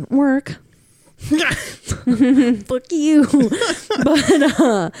 Didn't work. Fuck you.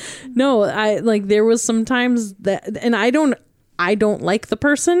 But no, I like, there was some times that, and I don't like the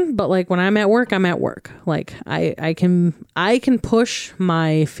person, but like when I'm at work, I'm at work. Like I can push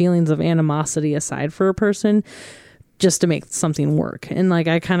my feelings of animosity aside for a person just to make something work. And like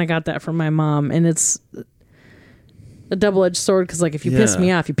I kind of got that from my mom, and it's a double-edged sword, because like if you piss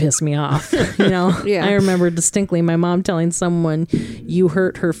me off, you piss me off. You know? Yeah. I remember distinctly my mom telling someone, "You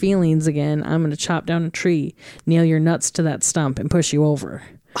hurt her feelings again, I'm going to chop down a tree, nail your nuts to that stump, and push you over."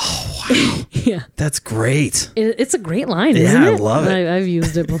 oh wow, Yeah, that's great. it's a great line, isn't it? I love it. I've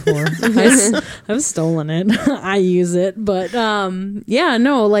used it before. I've stolen it. I use it, but yeah,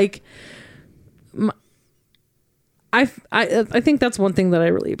 no, like I think that's one thing that I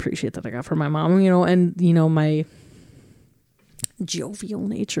really appreciate that I got from my mom, you know, and you know, my jovial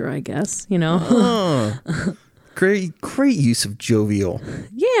nature, I guess, you know. Oh, great use of jovial.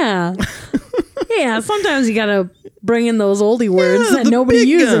 Yeah. Yeah, sometimes you gotta bring in those oldie words that nobody big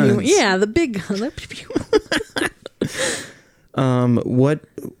uses guns. anymore. Yeah, the big What,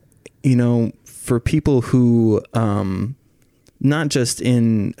 you know, for people who not just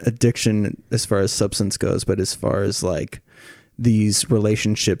in addiction as far as substance goes, but as far as like these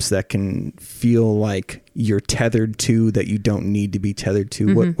relationships that can feel like you're tethered to, that you don't need to be tethered to,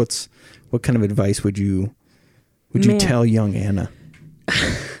 Mm-hmm. what kind of advice would you tell young Anna?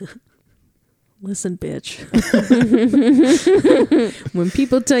 Listen, bitch. When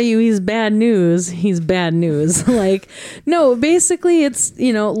people tell you he's bad news. Like, no, basically it's,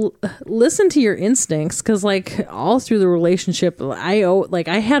 you know, listen to your instincts, because like all through the relationship, I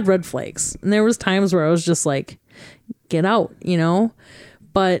had red flags, and there was times where I was just like, get out, you know,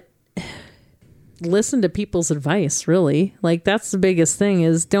 but listen to people's advice, really. Like that's the biggest thing,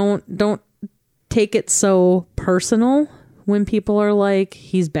 is don't take it so personal when people are like,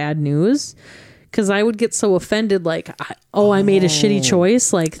 he's bad news. Because I would get so offended, like, I made a shitty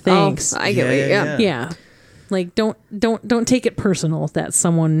choice. Like, thanks. Oh, I get it. Yeah. Like, don't take it personal that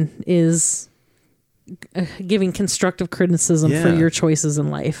someone is giving constructive criticism for your choices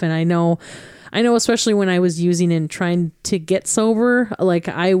in life. And I know, especially when I was using and trying to get sober, like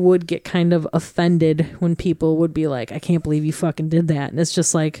I would get kind of offended when people would be like, I can't believe you fucking did that. And it's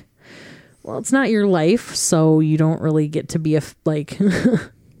just like, well, it's not your life, so you don't really get to be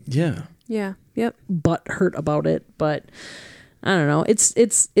Yeah. Yeah. Yep. butt hurt about it. But I don't know. It's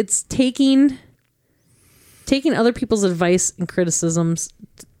taking other people's advice and criticisms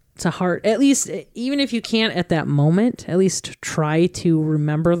to heart. At least, even if you can't at that moment, at least try to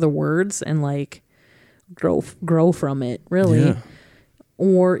remember the words and like grow from it, really. Yeah.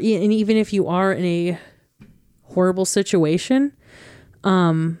 And even if you are in a horrible situation,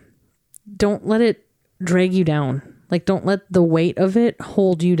 don't let it drag you down. Like, don't let the weight of it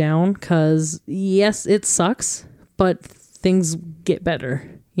hold you down, because yes, it sucks, but things get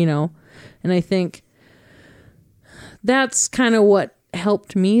better, you know? And I think that's kind of what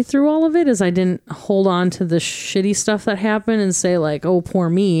helped me through all of it, is I didn't hold on to the shitty stuff that happened and say like, oh, poor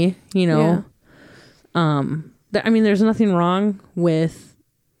me, you know? Yeah. I mean, there's nothing wrong with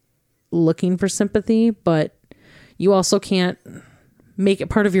looking for sympathy, but you also can't make it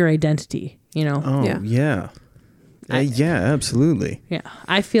part of your identity, you know? Oh, yeah. Yeah, absolutely. Yeah,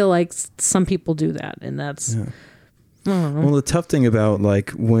 I feel like some people do that, and that's. Yeah. Well, the tough thing about like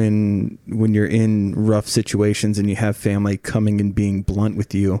when you're in rough situations and you have family coming and being blunt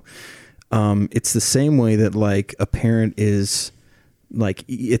with you, it's the same way that like a parent is like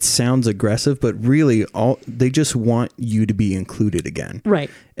it sounds aggressive, but really they just want you to be included again. Right.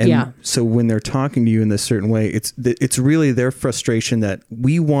 And so when they're talking to you in this certain way, it's really their frustration that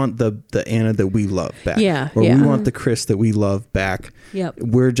we want the Anna that we love back. Yeah. Or we want the Chris that we love back. Yep.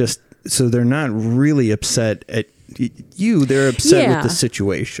 So they're not really upset at you. They're upset with the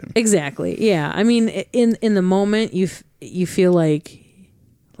situation. Exactly. Yeah. I mean, in the moment you feel like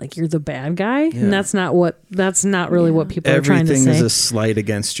you're the bad guy, and that's not really what people are trying to say. Everything is a slight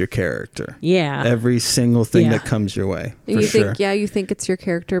against your character. Yeah. Every single thing that comes your way. And you think it's your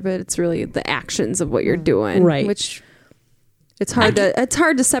character, but it's really the actions of what you're doing. Right. Which it's hard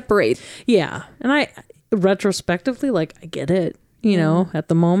to separate. Yeah. And I retrospectively, like, I get it. You know, at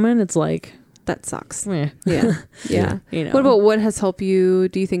the moment it's like that sucks. Yeah. Yeah. You know. What about what has helped you,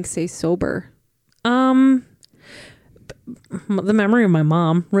 do you think, stay sober? The memory of my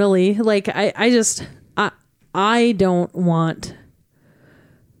mom, really. Like, I don't want,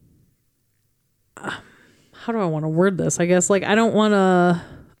 how do I want to word this? I guess, like, I don't want to,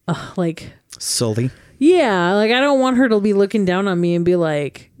 like, Sully. Yeah, like, I don't want her to be looking down on me and be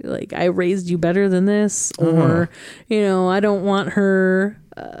like I raised you better than this, or, you know, I don't want her,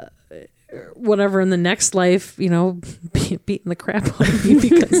 whatever, in the next life, you know, beating the crap out of me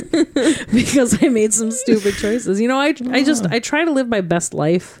because I made some stupid choices. You know, I try to live my best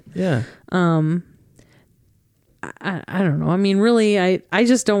life. Yeah. I don't know. I mean, really, I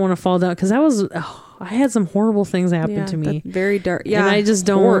just don't want to fall down, because I had some horrible things happen to me. Very dark. Yeah. And I just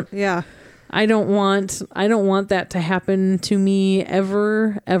don't. Yeah. I don't want that to happen to me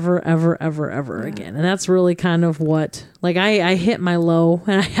ever again. And that's really kind of what, like, I hit my low,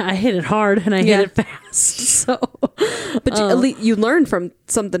 and I hit it hard, and I hit it fast. So, but at least you learn from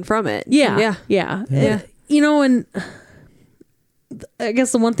something from it. Yeah. You know, and I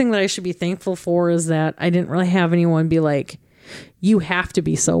guess the one thing that I should be thankful for is that I didn't really have anyone be like, you have to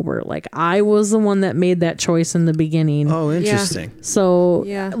be sober. Like, I was the one that made that choice in the beginning. Oh, interesting. Yeah. So,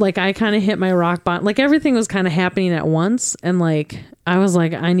 like, I kind of hit my rock bottom. Like, everything was kind of happening at once. And, like, I was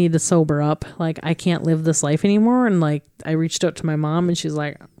like, I need to sober up. Like, I can't live this life anymore. And, like, I reached out to my mom, and she's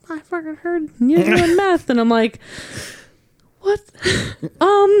like, I fucking heard you're doing meth. And I'm like, what?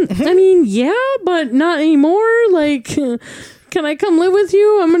 I mean, yeah, but not anymore. Like, can I come live with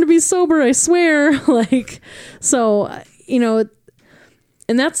you? I'm going to be sober, I swear. Like, so, you know,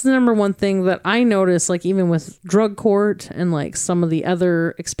 and that's the number one thing that I noticed, like, even with drug court and, like, some of the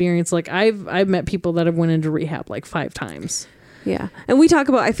other experience, like, I've met people that have went into rehab like 5 times. Yeah. And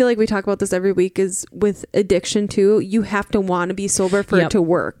I feel like we talk about this every week, is with addiction too, you have to want to be sober for it to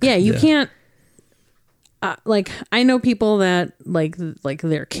work. Yeah. You can't, like, I know people that like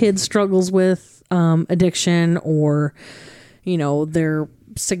their kid struggles with addiction, or, you know, their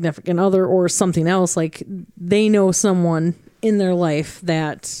significant other or something else. Like, they know someone in their life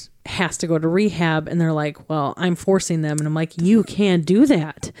that has to go to rehab, and they're like, well, I'm forcing them. And I'm like, you can't do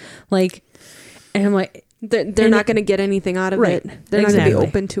that. Like, and I'm like, they're not going to get anything out of it. They're not going to be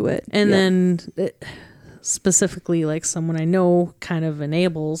open to it. And then specifically, like, someone I know kind of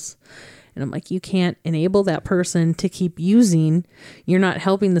enables, and I'm like, you can't enable that person to keep using. You're not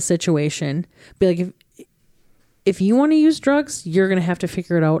helping the situation. Be like, if you want to use drugs, you're going to have to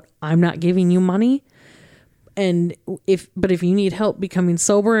figure it out. I'm not giving you money. And if you need help becoming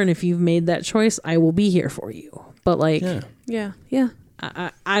sober, and if you've made that choice, I will be here for you. But, like, yeah.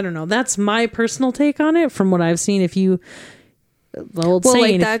 I don't know. That's my personal take on it from what I've seen. If you, the old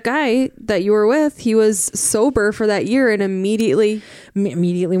saying, like that guy that you were with, he was sober for that year and immediately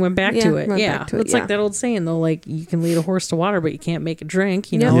went back to it. It's like that old saying, though, like, you can lead a horse to water, but you can't make it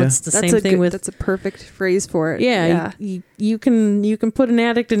drink. You know, it's the same thing with. That's a perfect phrase for it. Yeah. You can put an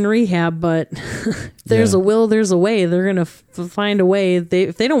addict in rehab, but there's a will, there's a way. They're gonna find a way.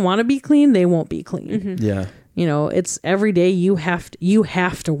 If they don't want to be clean, they won't be clean. Mm-hmm. Yeah. You know, it's every day you have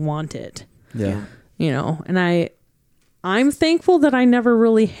to want it. Yeah. You know, and I'm thankful that I never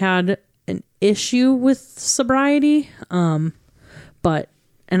really had an issue with sobriety. But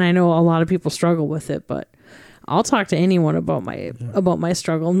I know a lot of people struggle with it, but I'll talk to anyone about my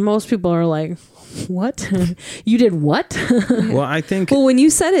struggle. Most people are like, what? You did what? Well, I think. Well, when you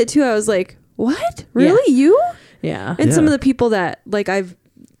said it too, I was like, what? Really? You? Yeah. And some of the people that, like, I've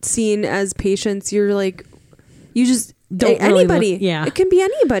seen as patients, you're like, you just don't really anybody. It can be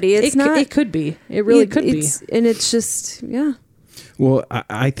anybody. It's not. It could be. It really could be. And it's just, Well,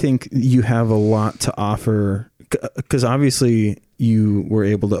 I think you have a lot to offer, because obviously you were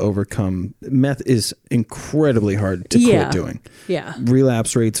able to overcome. Meth is incredibly hard to quit doing. Yeah.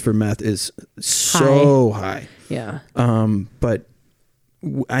 Relapse rates for meth is so high. Yeah. But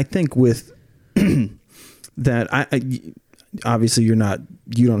I think with that, obviously you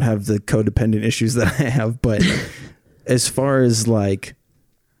don't have the codependent issues that I have, but as far as like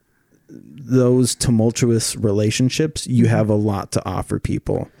those tumultuous relationships, you have a lot to offer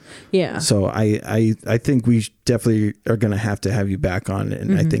people. Yeah. So I think we definitely are going to have you back on,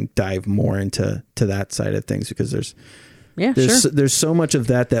 and I think dive more into that side of things, because there's so much of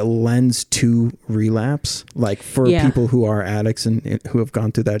that lends to relapse, like for people who are addicts and who have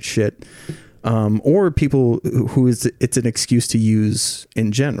gone through that shit. Or people who it's an excuse to use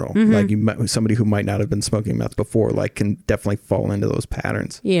in general. Like somebody who might not have been smoking meth before, like, can definitely fall into those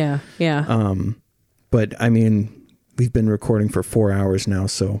patterns. Yeah. Yeah. But I mean, we've been recording for 4 hours now,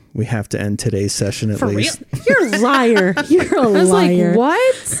 so we have to end today's session at least. Real? You're a liar. You're a liar. I was like,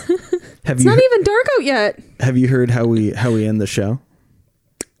 what? It's not even dark out yet. Have you heard how we end the show?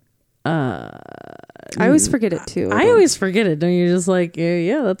 I always forget it too. I always forget it. Don't you? Just like,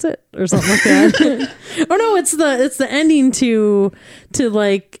 yeah, that's it, or something like that. Oh no, it's the ending to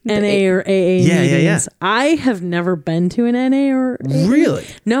like NA or AA meetings. Yeah. I have never been to an NA or AA. Really?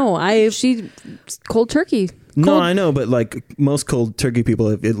 No, she cold turkey. No, I know, but like most cold turkey people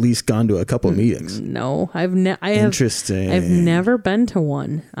have at least gone to a couple of meetings. No, Interesting. I've never been to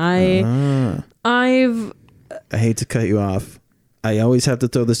one. I hate to cut you off. I always have to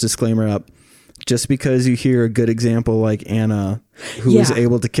throw this disclaimer up. Just because you hear a good example like Anna, who was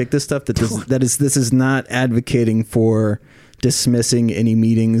able to kick this stuff, this is not advocating for dismissing any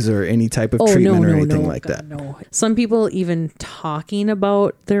meetings or any type of treatment or anything like that. No. Some people, even talking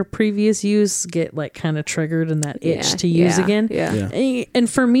about their previous use, get like kind of triggered and that itch to use again. Yeah. And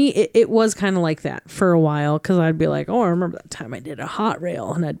for me, it was kind of like that for a while, because I'd be like, oh, I remember that time I did a hot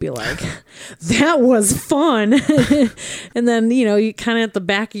rail, and I'd be like, that was fun. And then, you kind of at the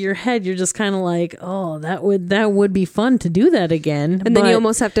back of your head, you're just kind of like, oh, that would be fun to do that again. And then you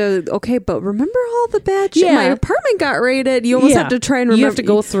almost have to, but remember all the bad shit? My apartment got raided. You almost have to try and remember. You have to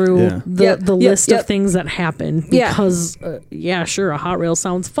go through the list of things that happened, because sure, a hot rail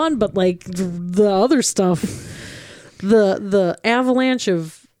sounds fun, but like the other stuff, the avalanche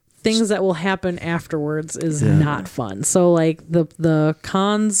of things that will happen afterwards is not fun. So like the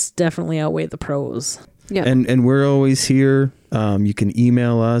cons definitely outweigh the pros. Yeah. And we're always here. You can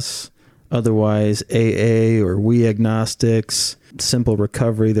email us. Otherwise, AA or We Agnostics, Simple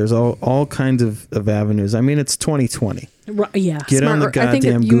Recovery. There's all kinds of avenues. I mean, it's 2020. Yeah. Get on the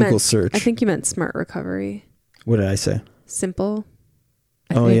goddamn Google search. I think you meant Smart Recovery. What did I say? Simple.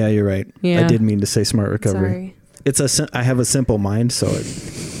 Yeah, you're right. Yeah. I did mean to say Smart Recovery. Sorry. I have a simple mind, so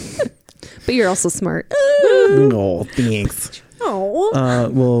but you're also smart. Oh, thanks.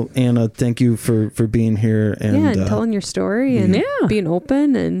 Well, Anna, thank you for being here and telling your story and being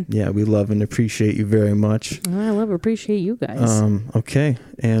open, and we love and appreciate you very much. I love and appreciate you guys. Okay,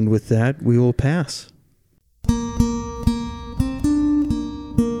 and with that, we will pass.